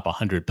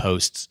 100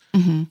 posts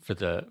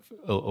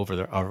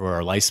over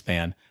our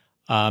lifespan,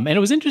 and it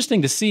was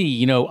interesting to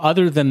see,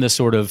 other than the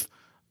sort of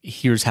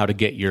here's how to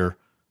get your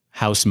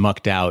house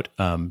mucked out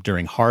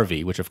during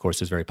Harvey, which of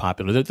course is very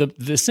popular.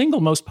 The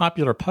single most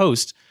popular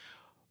post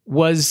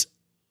was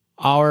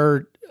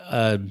our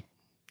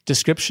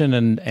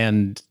description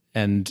and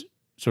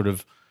sort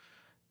of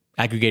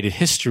aggregated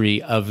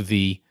history of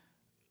the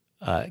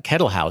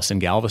Kettle House in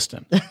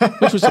Galveston,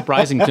 which was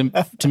surprising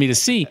to me to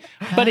see.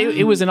 But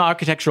it was an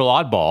architectural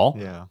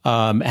oddball. Yeah.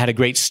 Had a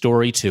great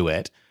story to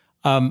it.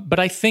 But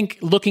I think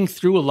looking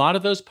through a lot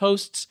of those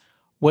posts,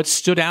 what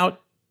stood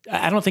out,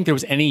 I don't think there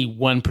was any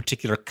one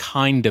particular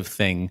kind of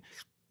thing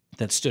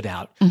that stood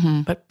out.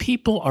 Mm-hmm. But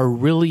people are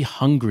really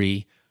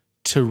hungry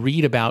to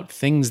read about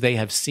things they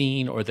have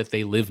seen or that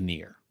they live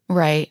near.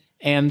 Right.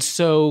 And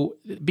so,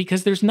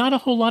 because there's not a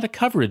whole lot of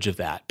coverage of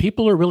that,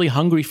 people are really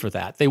hungry for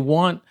that. They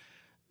want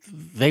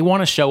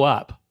to show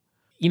up.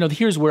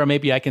 Here's where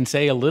maybe I can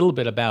say a little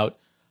bit about,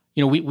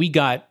 we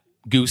got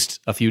goosed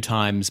a few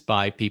times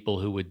by people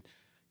who would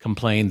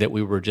complain that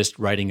we were just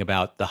writing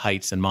about the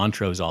Heights and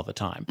Montrose all the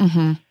time.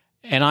 Mm-hmm.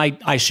 And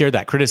I share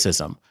that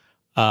criticism.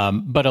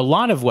 But a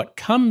lot of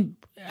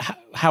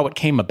how it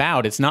came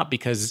about, it's not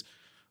because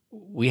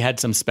we had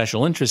some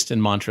special interest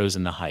in Montrose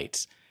and the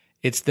Heights.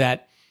 It's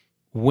that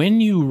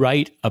when you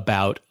write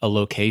about a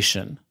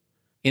location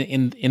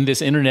in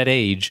this internet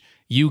age,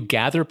 you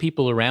gather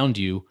people around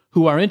you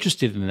who are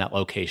interested in that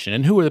location.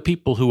 And who are the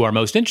people who are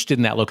most interested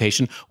in that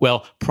location?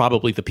 Well,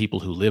 probably the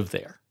people who live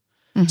there.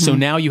 Mm-hmm. So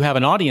now you have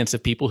an audience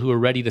of people who are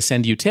ready to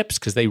send you tips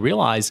because they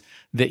realize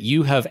that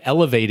you have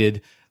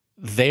elevated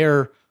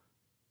their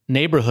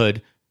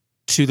neighborhood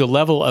to the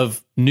level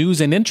of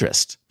news and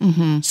interest.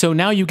 Mm-hmm. So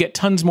now you get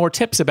tons more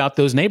tips about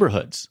those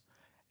neighborhoods.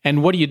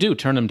 And what do?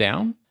 Turn them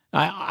down?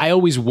 I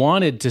always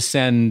wanted to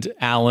send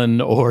Alan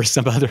or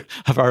some other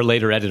of our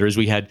later editors.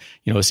 We had,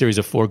 a series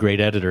of 4 great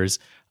editors.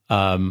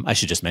 I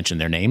should just mention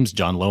their names: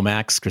 John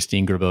Lomax,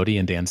 Christine Gerbode,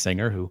 and Dan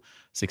Singer, who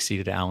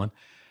succeeded Alan.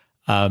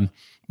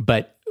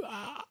 But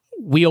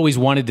we always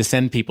wanted to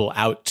send people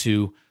out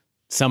to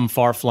some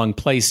far-flung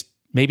place,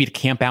 maybe to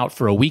camp out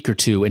for a week or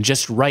two and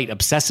just write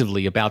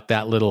obsessively about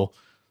that little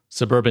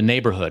suburban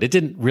neighborhood. It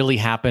didn't really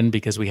happen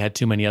because we had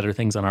too many other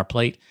things on our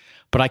plate.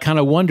 But I kind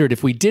of wondered,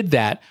 if we did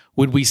that,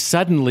 would we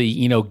suddenly,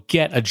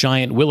 get a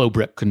giant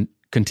Willowbrook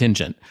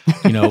contingent,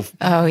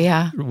 Oh,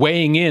 yeah.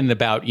 weighing in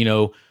about,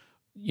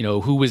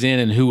 who was in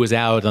and who was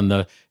out in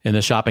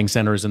the shopping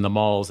centers and the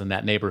malls in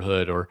that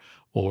neighborhood,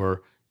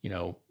 or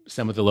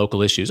some of the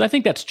local issues. I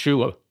think that's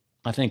true.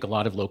 I think a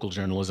lot of local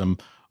journalism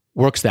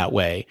works that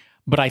way.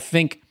 But I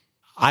think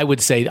I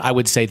would say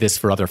this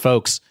for other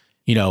folks.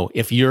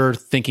 If you're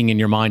thinking in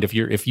your mind, if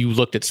you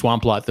looked at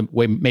Swamp Lot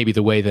maybe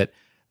the way that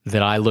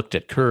I looked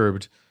at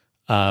Curbed,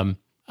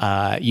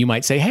 you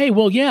might say, hey,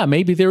 well, yeah,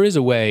 maybe there is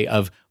a way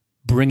of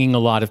bringing a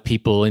lot of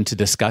people in to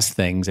discuss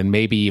things. And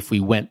maybe if we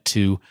went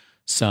to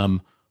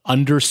some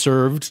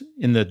underserved,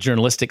 in the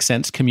journalistic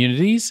sense,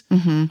 communities,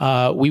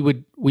 Mm-hmm.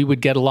 we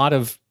would get a lot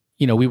of,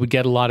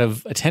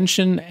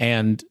 attention,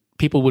 and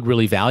people would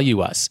really value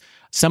us.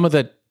 Some of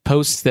the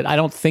posts that I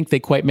don't think they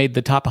quite made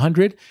the top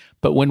 100,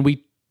 but when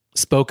we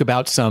spoke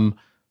about some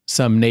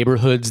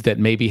neighborhoods that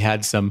maybe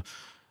had some,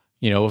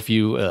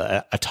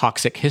 a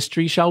toxic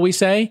history, shall we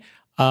say,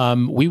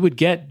 we would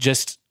get,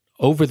 just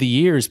over the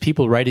years,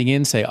 people writing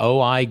in, say, oh,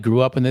 I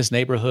grew up in this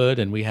neighborhood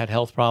and we had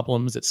health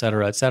problems, et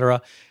cetera, et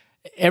cetera.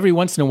 Every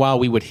once in a while,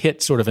 we would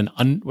hit sort of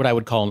what I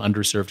would call an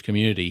underserved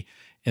community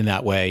in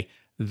that way,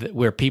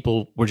 where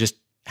people were just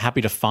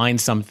happy to find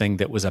something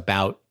that was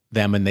about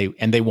them, and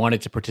they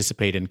wanted to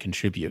participate and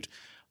contribute.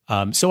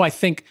 So I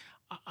think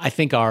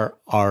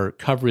our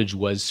coverage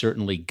was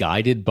certainly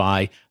guided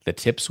by the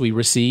tips we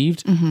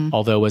received, Mm-hmm.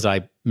 although, as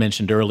I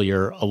mentioned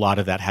earlier, a lot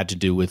of that had to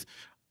do with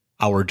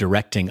our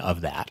directing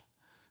of that.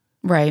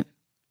 Right.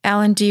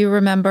 Alan, do you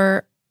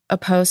remember a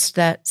post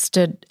that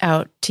stood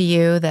out to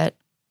you that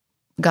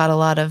got a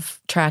lot of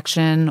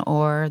traction,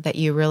 or that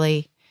you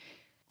really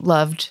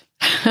loved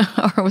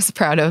or was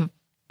proud of?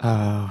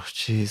 Oh,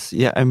 geez.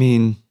 Yeah, I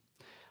mean,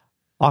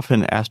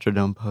 often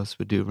Astrodome posts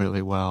would do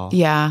really well.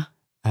 Yeah.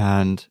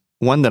 And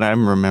one that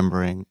I'm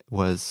remembering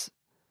was,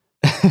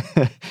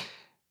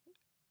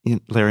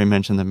 Larry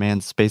mentioned the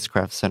Manned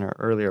Spacecraft Center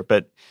earlier,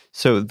 but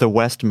so the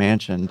West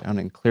Mansion down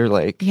in Clear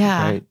Lake,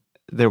 Yeah. right?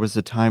 There was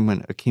a time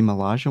when Akeem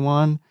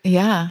Olajuwon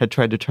Yeah. had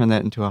tried to turn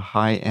that into a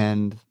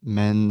high-end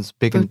men's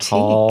big and Boutique,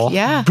 tall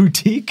yeah.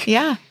 boutique.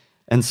 Yeah.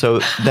 And so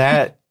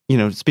that,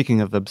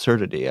 speaking of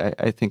absurdity,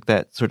 I think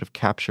that sort of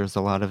captures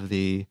a lot of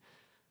the,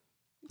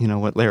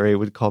 what Larry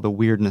would call the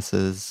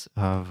weirdnesses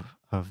of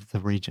the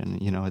region,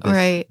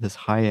 Right. this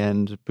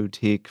high-end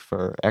boutique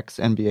for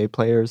ex-NBA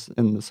players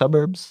in the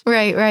suburbs.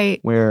 Right.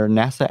 Where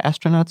NASA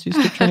astronauts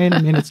used to train.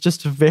 I mean, it's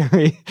just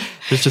there's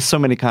just so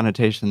many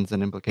connotations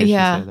and implications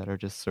there that are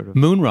just sort of...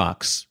 Moon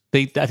rocks.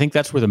 I think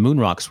that's where the moon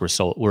rocks were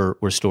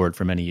stored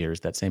for many years,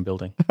 that same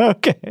building.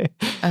 Okay.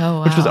 Oh,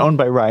 wow. Which was owned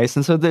by Rice.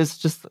 And so there's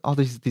just all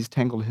these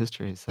tangled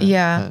histories.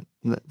 Yeah.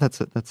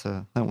 That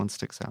one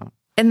sticks out.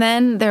 And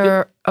then there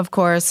are, of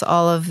course,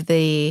 all of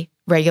the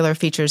regular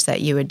features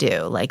that you would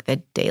do, like the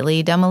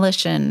daily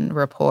demolition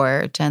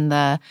report and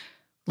the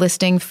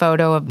listing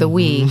photo of the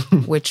week,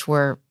 which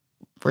were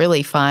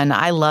really fun.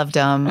 I loved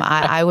them.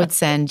 I would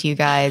send you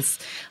guys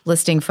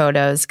listing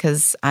photos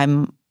because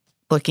I'm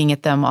looking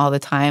at them all the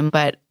time.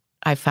 But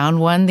I found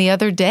one the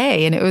other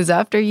day, and it was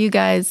after you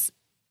guys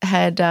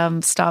had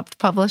stopped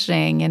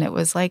publishing, and it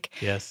was like...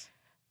 Yes.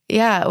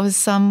 Yeah, it was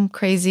some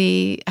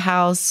crazy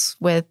house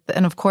with,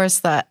 and of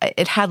course,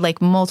 it had like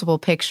multiple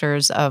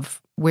pictures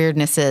of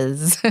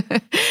weirdnesses,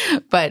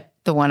 but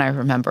the one I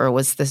remember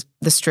was the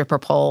stripper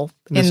pole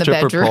in the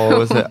bedroom. The stripper pole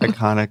was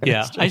iconic.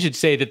 Yeah, I should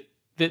say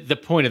that the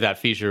point of that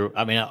feature,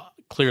 I mean,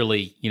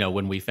 clearly,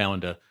 when we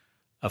found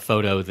a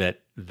photo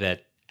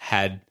that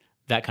had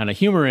that kind of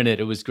humor in it,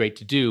 it was great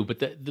to do. But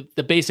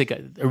the basic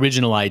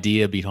original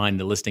idea behind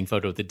the listing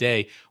photo of the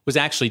day was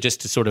actually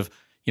just to sort of,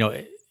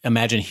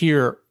 imagine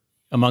here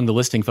among the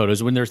listing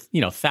photos, when there's,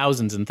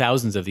 thousands and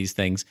thousands of these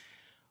things,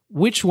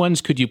 which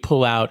ones could you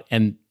pull out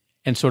and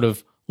sort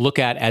of look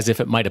at as if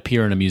it might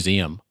appear in a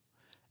museum?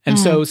 And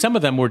so some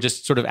of them were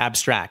just sort of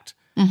abstract,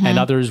 and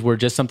others were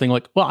just something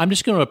like, well, I'm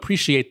just going to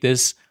appreciate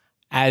this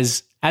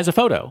as a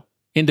photo,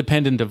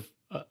 independent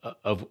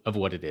of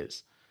what it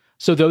is.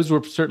 So those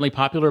were certainly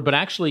popular, but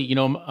actually,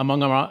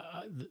 among our,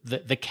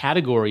 the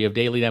category of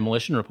daily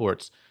demolition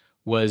reports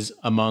was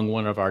among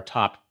one of our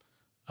top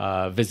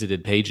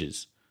visited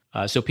pages.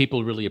 So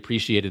people really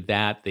appreciated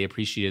that. They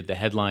appreciated the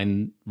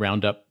headline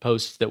roundup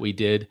posts that we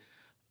did,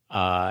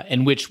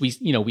 in which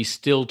we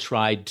still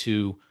tried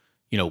to,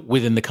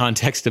 within the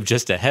context of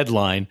just a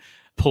headline,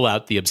 pull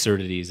out the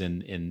absurdities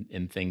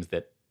in things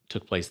that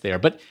took place there.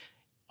 But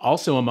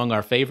also among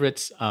our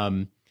favorites,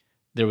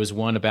 there was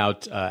one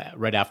about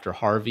right after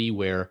Harvey,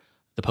 where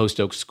the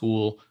Post Oak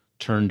School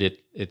turned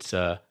its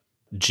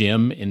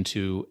gym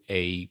into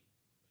a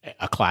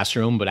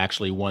classroom, but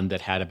actually one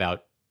that had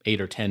about 8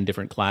 or 10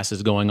 different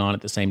classes going on at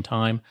the same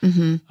time,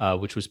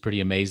 which was pretty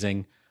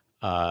amazing.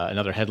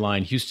 Another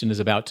headline, Houston is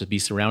about to be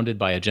surrounded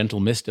by a gentle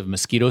mist of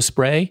mosquito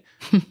spray.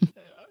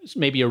 It's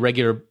maybe a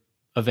regular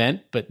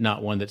event, but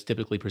not one that's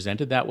typically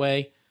presented that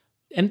way.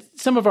 And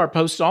some of our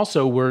posts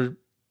also were,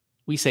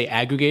 we say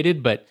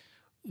aggregated, but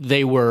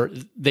they were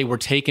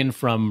taken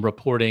from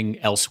reporting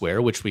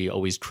elsewhere, which we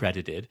always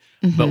credited,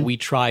 but we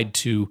tried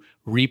to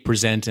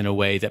represent in a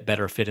way that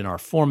better fit in our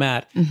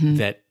format,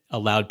 that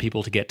allowed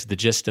people to get to the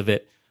gist of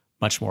it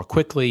much more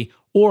quickly,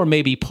 or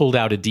maybe pulled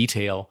out a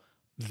detail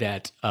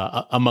that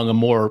among a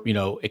more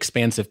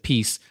expansive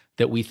piece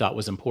that we thought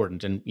was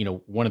important. And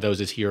one of those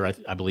is here.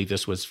 I believe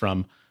this was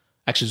from.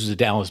 Actually, this was a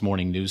Dallas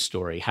Morning News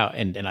story.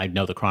 And I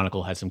know the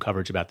Chronicle had some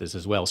coverage about this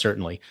as well.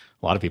 Certainly,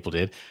 a lot of people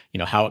did.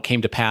 How it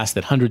came to pass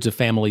that hundreds of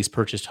families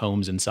purchased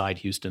homes inside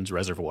Houston's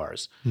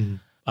reservoirs.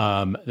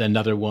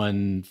 Another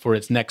one, for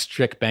its next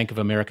trick, Bank of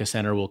America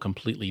Center will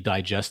completely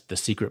digest the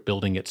secret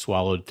building it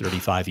swallowed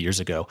 35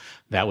 years ago.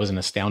 That was an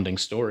astounding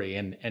story,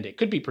 and it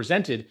could be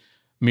presented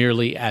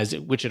merely as,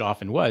 which it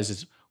often was,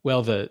 is,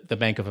 well, the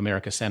Bank of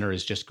America Center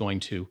is just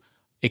going to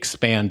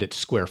expand its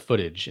square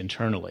footage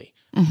internally.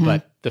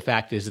 But the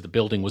fact is that the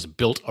building was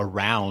built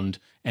around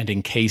and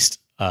encased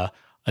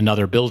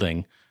another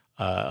building,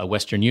 a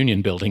Western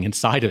Union building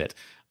inside of it,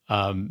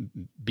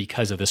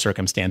 because of the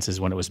circumstances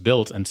when it was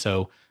built. And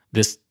so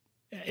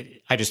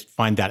I just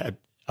find that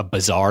a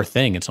bizarre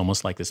thing. It's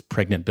almost like this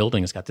pregnant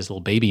building. It's got this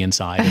little baby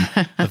inside,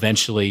 and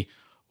eventually,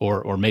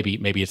 or maybe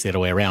it's the other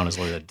way around.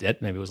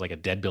 Maybe it was like a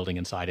dead building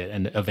inside it,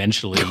 and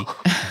eventually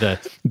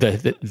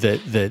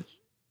the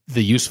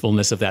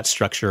usefulness of that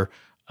structure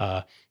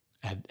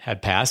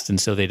had passed, and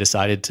so they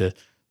decided to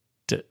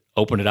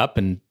open it up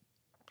and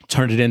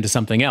turn it into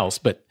something else.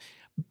 But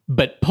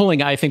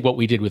pulling, I think what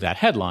we did with that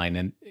headline,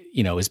 and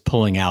is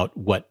pulling out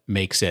what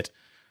makes it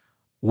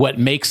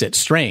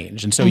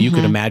strange. And so you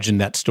could imagine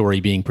that story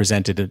being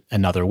presented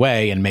another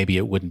way, and maybe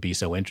it wouldn't be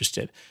so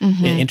interesting.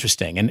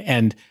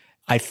 And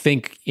I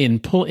think in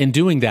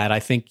doing that,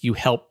 I think you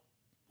help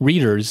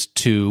readers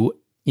to,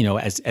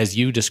 as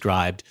you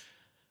described,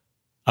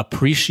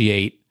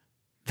 appreciate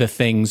the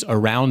things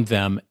around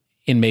them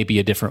in maybe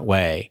a different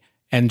way,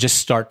 and just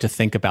start to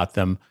think about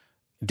them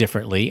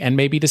differently, and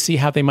maybe to see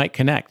how they might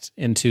connect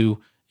into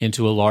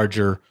a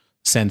larger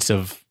sense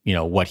of,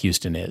 what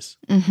Houston is.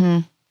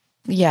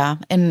 Yeah,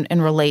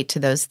 and relate to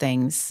those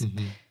things.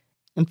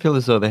 And feel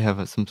as though they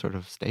have some sort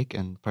of stake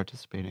in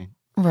participating.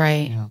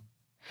 Right. Yeah.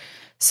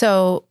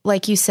 So,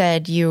 like you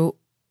said, you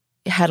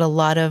had a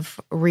lot of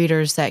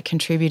readers that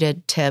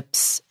contributed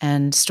tips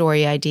and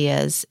story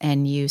ideas,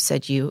 and you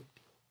said you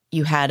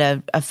had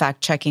a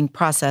fact-checking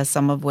process,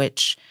 some of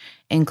which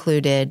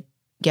included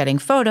getting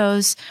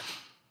photos.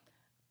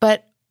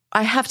 But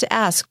I have to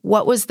ask,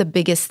 what was the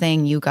biggest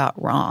thing you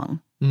got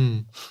wrong?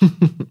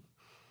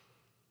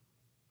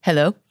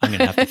 Hello? I'm going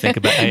to have to think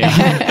about it.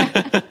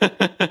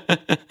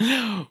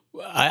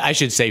 I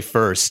should say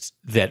first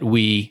that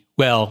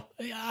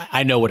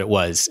I know what it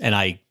was,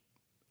 and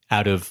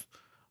out of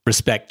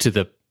respect to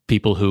the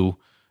people who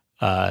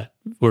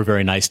were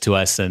very nice to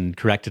us and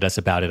corrected us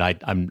about it,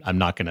 I'm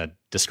not going to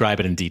describe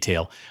it in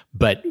detail,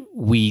 but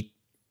we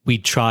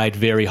tried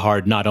very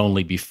hard, not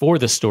only before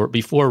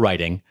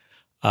writing,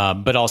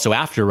 but also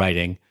after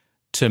writing,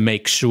 to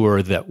make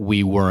sure that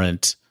we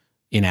weren't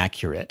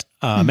inaccurate.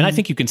 And I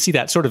think you can see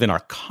that sort of in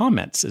our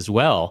comments as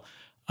well.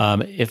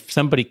 If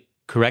somebody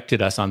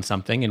corrected us on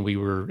something and we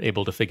were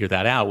able to figure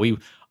that out,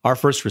 our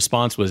first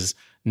response was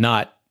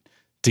not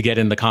to get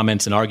in the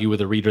comments and argue with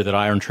a reader that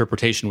our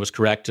interpretation was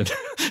correct and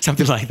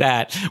something like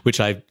that, which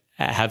I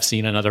have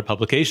seen in other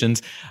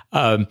publications.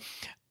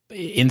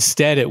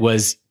 Instead, it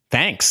was,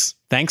 thanks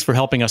for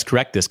helping us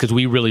correct this, because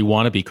we really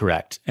want to be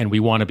correct and we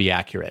want to be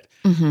accurate.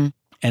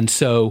 And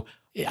so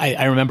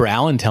I remember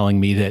Alan telling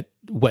me that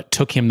what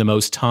took him the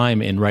most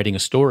time in writing a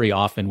story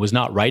often was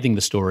not writing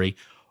the story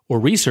or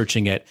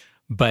researching it,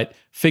 but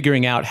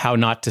figuring out how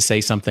not to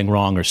say something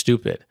wrong or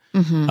stupid.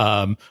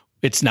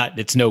 It's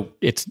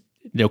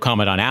no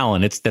comment on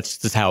Alan. That's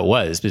just how it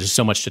was. There's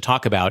so much to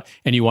talk about,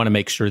 and you want to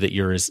make sure that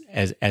you're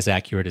as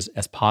accurate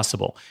as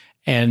possible.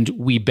 And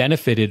we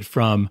benefited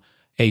from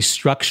a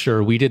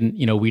structure. We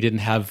didn't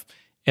have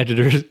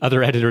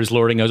other editors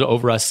lording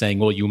over us saying,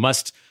 well, you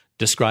must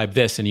describe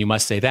this and you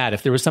must say that.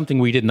 If there was something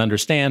we didn't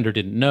understand or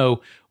didn't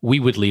know, we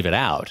would leave it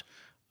out.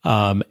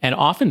 And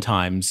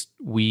oftentimes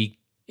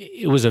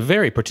it was a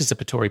very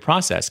participatory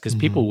process because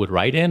people would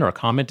write in or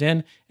comment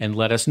in and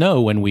let us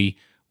know when we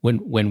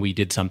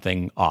did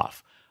something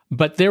off.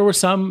 But there were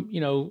some,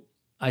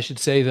 I should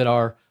say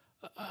that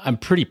I'm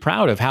pretty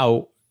proud of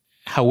how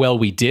well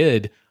we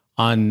did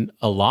on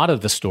a lot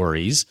of the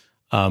stories,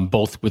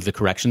 both with the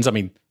corrections. I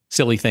mean,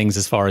 silly things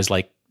as far as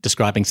like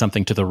describing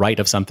something to the right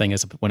of something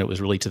as when it was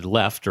really to the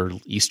left or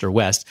east or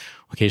west.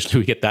 Occasionally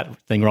we get that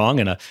thing wrong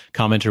and a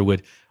commenter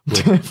would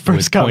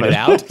point it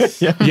out.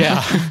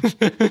 Yeah.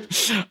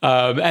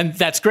 And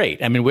that's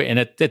great. I mean,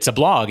 it's a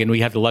blog and we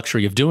have the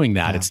luxury of doing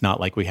that. Yeah. It's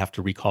not like we have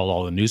to recall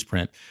all the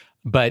newsprint.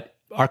 But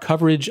our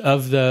coverage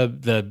of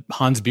the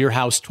Hans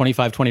Bierhaus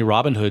 2520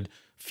 Robin Hood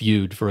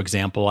feud, for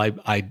example,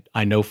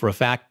 I know for a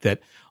fact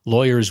that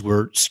lawyers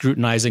were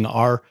scrutinizing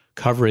our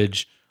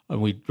coverage.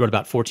 We wrote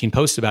about 14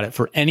 posts about it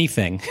for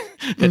anything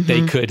that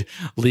they could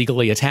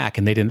legally attack,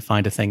 and they didn't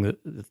find a thing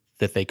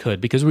that they could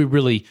because we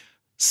really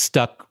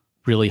stuck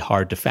really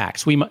hard to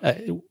facts.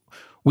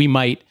 We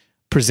might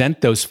present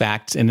those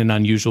facts in an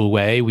unusual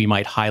way. We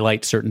might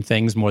highlight certain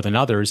things more than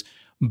others,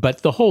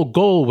 but the whole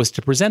goal was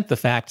to present the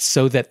facts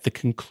so that the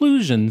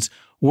conclusions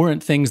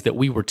weren't things that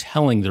we were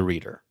telling the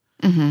reader.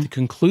 The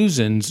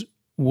conclusions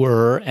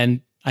were,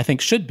 and I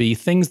think should be,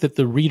 things that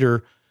the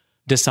reader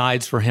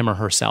decides for him or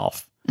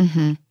herself.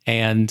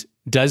 And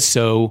does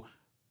so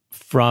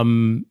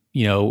from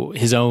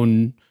his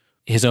own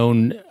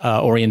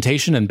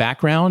orientation and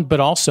background, but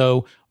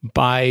also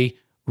by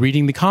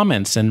reading the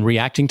comments and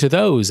reacting to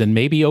those, and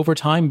maybe over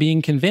time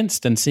being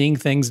convinced and seeing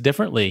things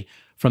differently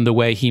from the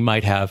way he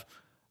might have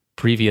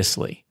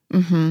previously.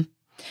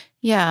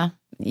 Yeah,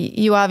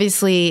 you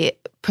obviously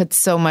put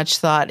so much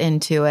thought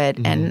into it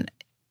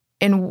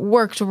and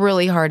worked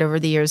really hard over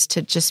the years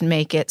to just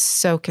make it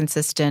so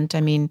consistent.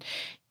 I mean,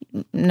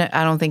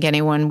 I don't think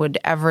anyone could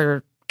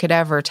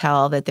ever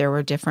tell that there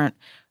were different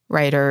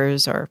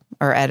writers or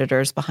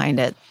editors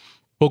behind it.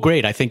 Well,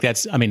 great. I think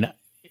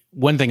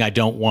one thing I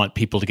don't want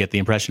people to get the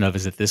impression of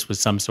is that this was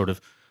some sort of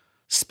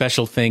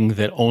special thing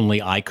that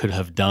only I could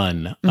have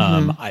done.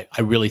 I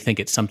really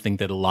think it's something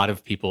that a lot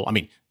of people, I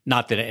mean,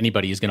 not that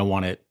anybody is going to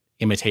want to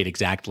imitate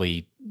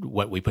exactly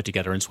what we put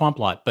together in Swamp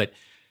Lot, but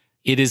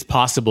it is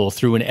possible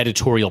through an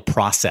editorial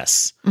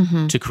process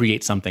to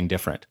create something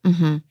different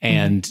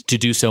and to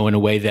do so in a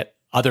way that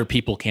other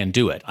people can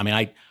do it. I mean,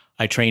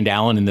 I trained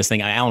Alan in this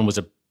thing. Alan was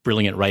a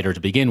brilliant writer to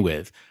begin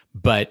with,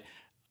 but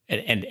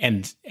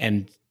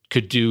and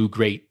could do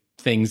great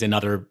things in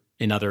other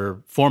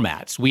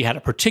formats. We had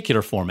a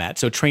particular format,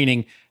 so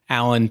training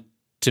Alan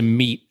to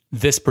meet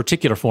this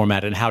particular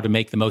format and how to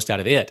make the most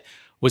out of it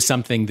was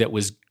something that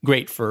was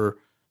great for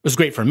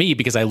me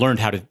because I learned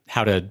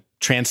how to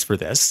transfer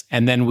this,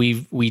 and then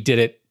we did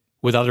it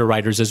with other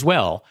writers as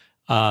well.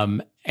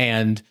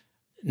 And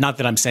not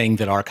that I'm saying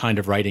that our kind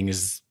of writing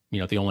is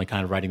the only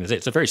kind of writing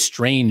it's a very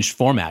strange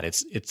format.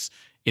 It's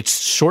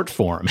short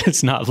form.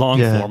 It's not long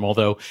form.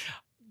 Although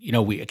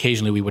we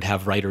occasionally would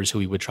have writers who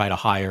we would try to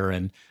hire,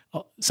 and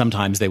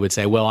sometimes they would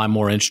say, "Well, I'm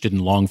more interested in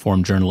long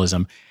form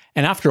journalism."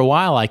 And after a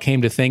while, I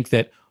came to think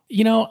that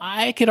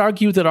I could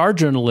argue that our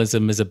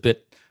journalism is a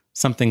bit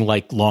something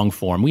like long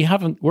form.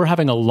 We're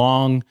having a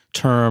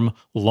long-term,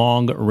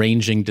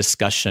 long-ranging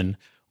discussion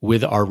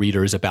with our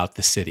readers about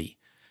the city.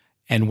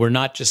 And we're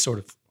not just sort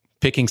of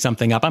picking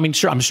something up. I mean,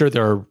 I'm sure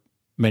there are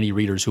many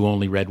readers who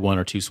only read one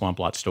or two Swamp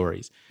Lot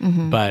stories.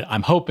 But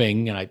I'm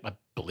hoping, and I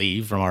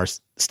believe from our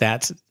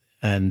stats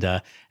and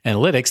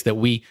analytics, that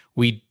we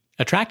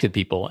attracted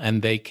people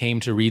and they came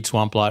to read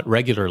Swamp Lot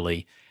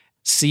regularly,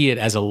 see it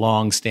as a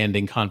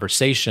long-standing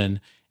conversation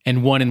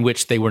and one in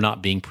which they were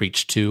not being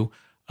preached to.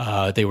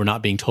 They were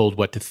not being told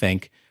what to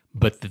think,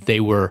 but that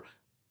they were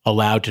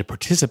allowed to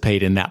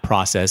participate in that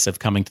process of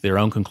coming to their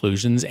own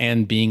conclusions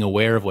and being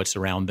aware of what's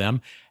around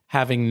them,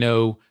 having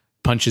no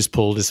punches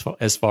pulled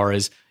as far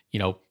as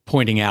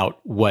pointing out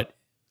what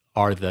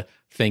are the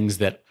things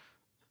that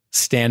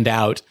stand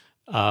out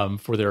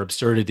for their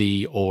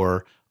absurdity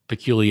or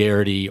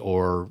peculiarity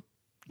or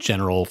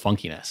general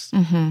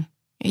funkiness.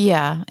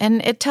 Yeah,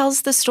 and it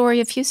tells the story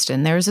of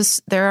Houston. There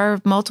are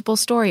multiple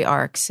story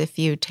arcs if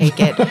you take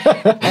it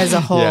as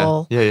a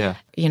whole. Yeah.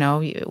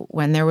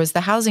 When there was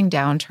the housing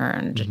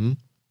downturn,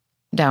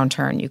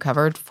 you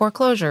covered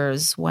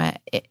foreclosures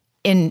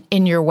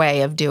in your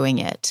way of doing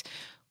it.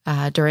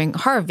 During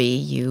Harvey,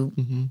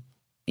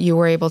 you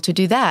were able to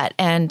do that,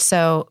 and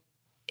so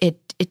it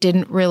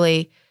didn't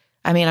really.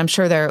 I mean, I'm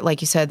sure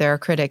like you said, there are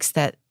critics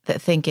that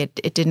think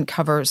it didn't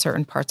cover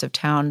certain parts of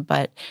town,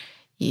 but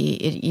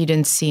you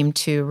didn't seem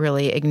to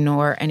really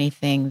ignore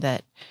anything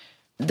that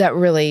that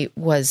really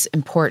was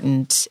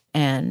important.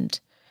 And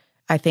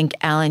I think,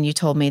 Alan, you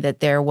told me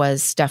that there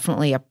was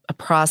definitely a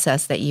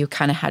process that you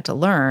kind of had to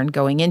learn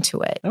going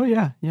into it. Oh,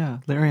 yeah.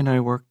 Larry and I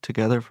worked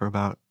together for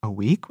about a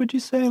week, would you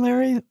say,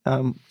 Larry?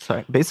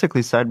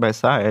 Basically side by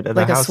side at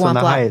like a house in the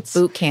Heights.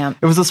 Boot camp.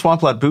 It was a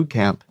Swamp Lot boot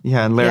camp.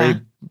 Yeah, and Larry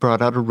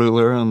brought out a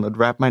ruler and would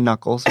wrap my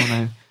knuckles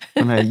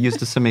when I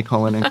used a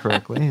semicolon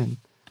incorrectly. And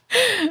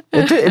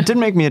it did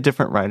make me a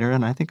different writer,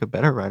 and I think a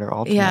better writer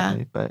ultimately.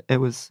 Yeah. But it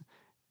was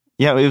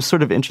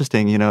sort of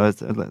interesting. As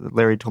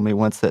Larry told me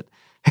once that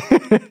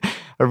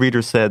a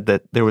reader said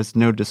that there was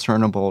no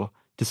discernible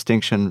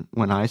distinction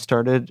when I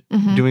started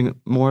doing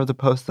more of the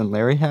post than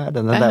Larry had,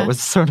 and then that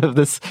was sort of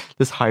this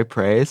high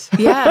praise.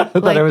 Yeah,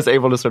 that I was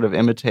able to sort of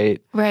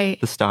imitate the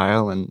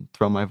style and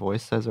throw my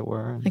voice, as it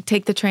were. Like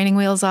take the training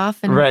wheels off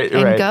and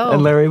go.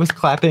 And Larry was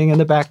clapping in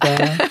the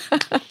background.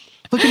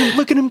 Look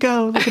at him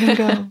go.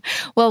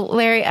 Well,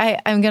 Larry,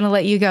 I'm going to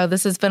let you go.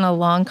 This has been a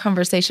long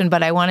conversation,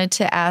 but I wanted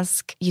to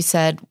ask, you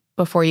said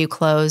before you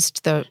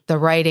closed, the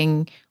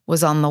writing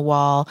was on the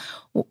wall.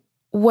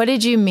 What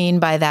did you mean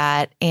by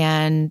that?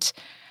 And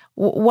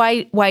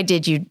why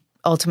did you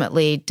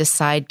ultimately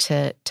decide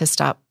to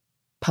stop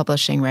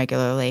publishing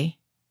regularly?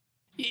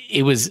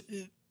 It was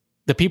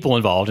the people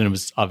involved, and it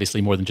was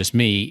obviously more than just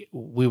me.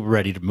 We were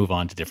ready to move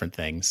on to different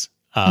things.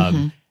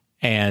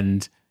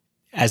 And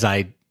as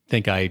I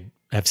think I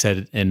have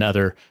said in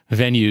other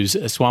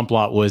venues, Swamp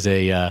Lot was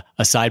a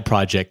side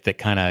project that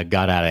kind of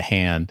got out of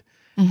hand.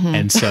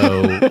 And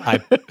so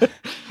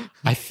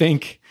I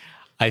think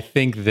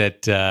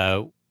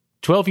that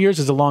 12 years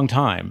is a long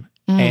time.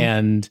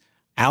 And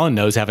Alan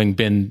knows, having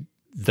been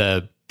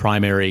the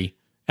primary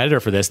editor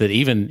for this, that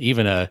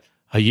even a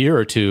year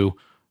or two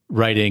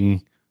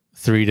writing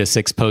 3 to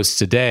 6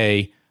 posts a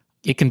day,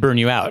 it can burn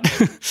you out.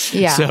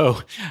 Yeah.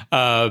 So,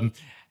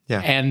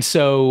 and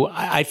so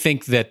I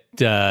think that,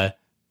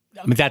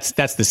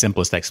 that's the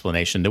simplest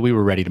explanation, that we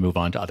were ready to move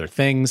on to other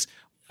things.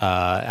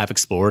 I've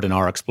explored and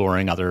are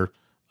exploring other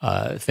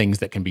things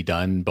that can be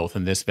done both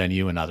in this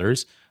venue and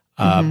others.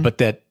 But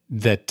that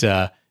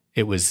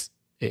it was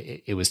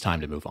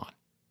time to move on.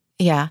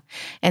 Yeah.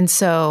 And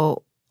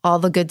so all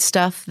the good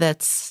stuff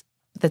that's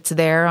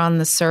there on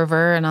the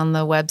server and on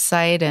the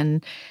website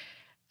and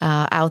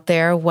out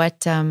there,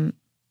 what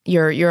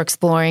you're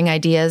exploring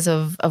ideas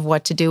of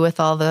what to do with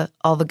all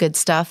the good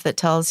stuff that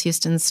tells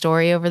Houston's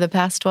story over the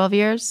past 12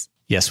 years?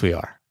 Yes, we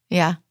are.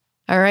 Yeah.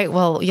 All right.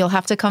 Well, you'll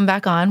have to come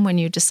back on when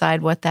you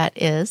decide what that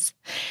is.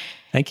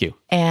 Thank you.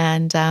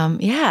 And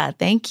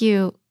thank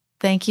you.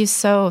 Thank you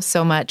so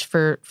much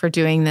for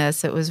doing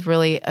this. It was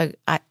really,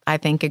 I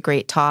think, a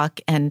great talk.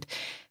 And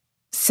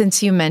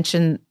since you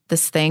mentioned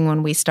this thing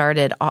when we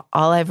started,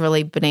 all I've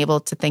really been able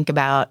to think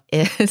about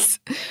is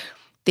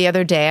the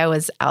other day I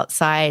was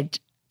outside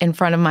in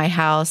front of my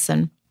house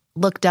and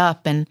looked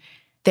up, and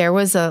there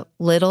was a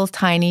little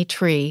tiny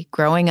tree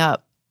growing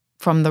up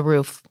from the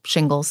roof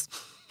shingles.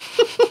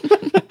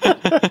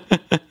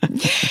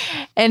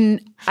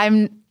 And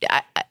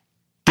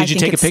Did you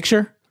take a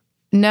picture?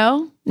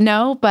 No,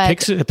 but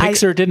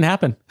Pixar didn't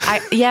happen.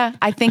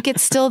 I think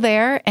it's still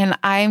there, and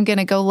I'm going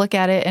to go look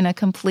at it in a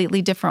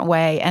completely different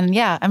way. And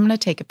I'm going to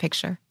take a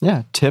picture.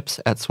 Yeah,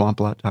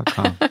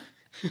 tips@swamplot.com.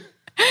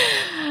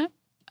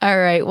 All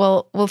right.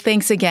 Well,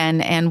 thanks again,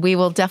 and we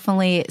will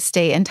definitely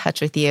stay in touch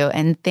with you.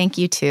 And thank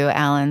you too,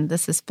 Alan.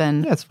 This has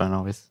been it's fun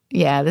always.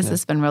 Yeah, this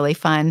has been really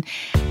fun.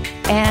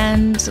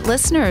 And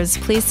listeners,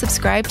 please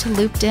subscribe to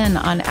Looped In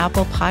on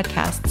Apple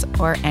Podcasts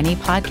or any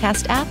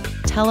podcast app.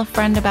 Tell a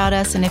friend about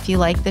us, and if you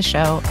like the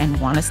show and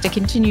want us to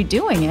continue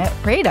doing it,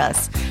 rate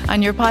us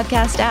on your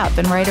podcast app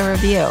and write a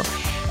review.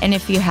 And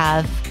if you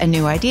have a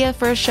new idea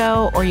for a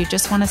show or you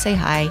just want to say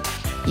hi,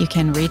 you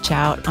can reach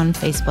out on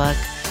Facebook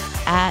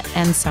at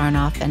N.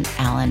 Sarnoff, and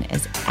Alan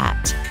is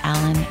at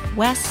Alan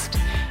West.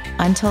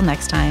 Until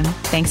next time,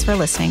 thanks for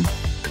listening.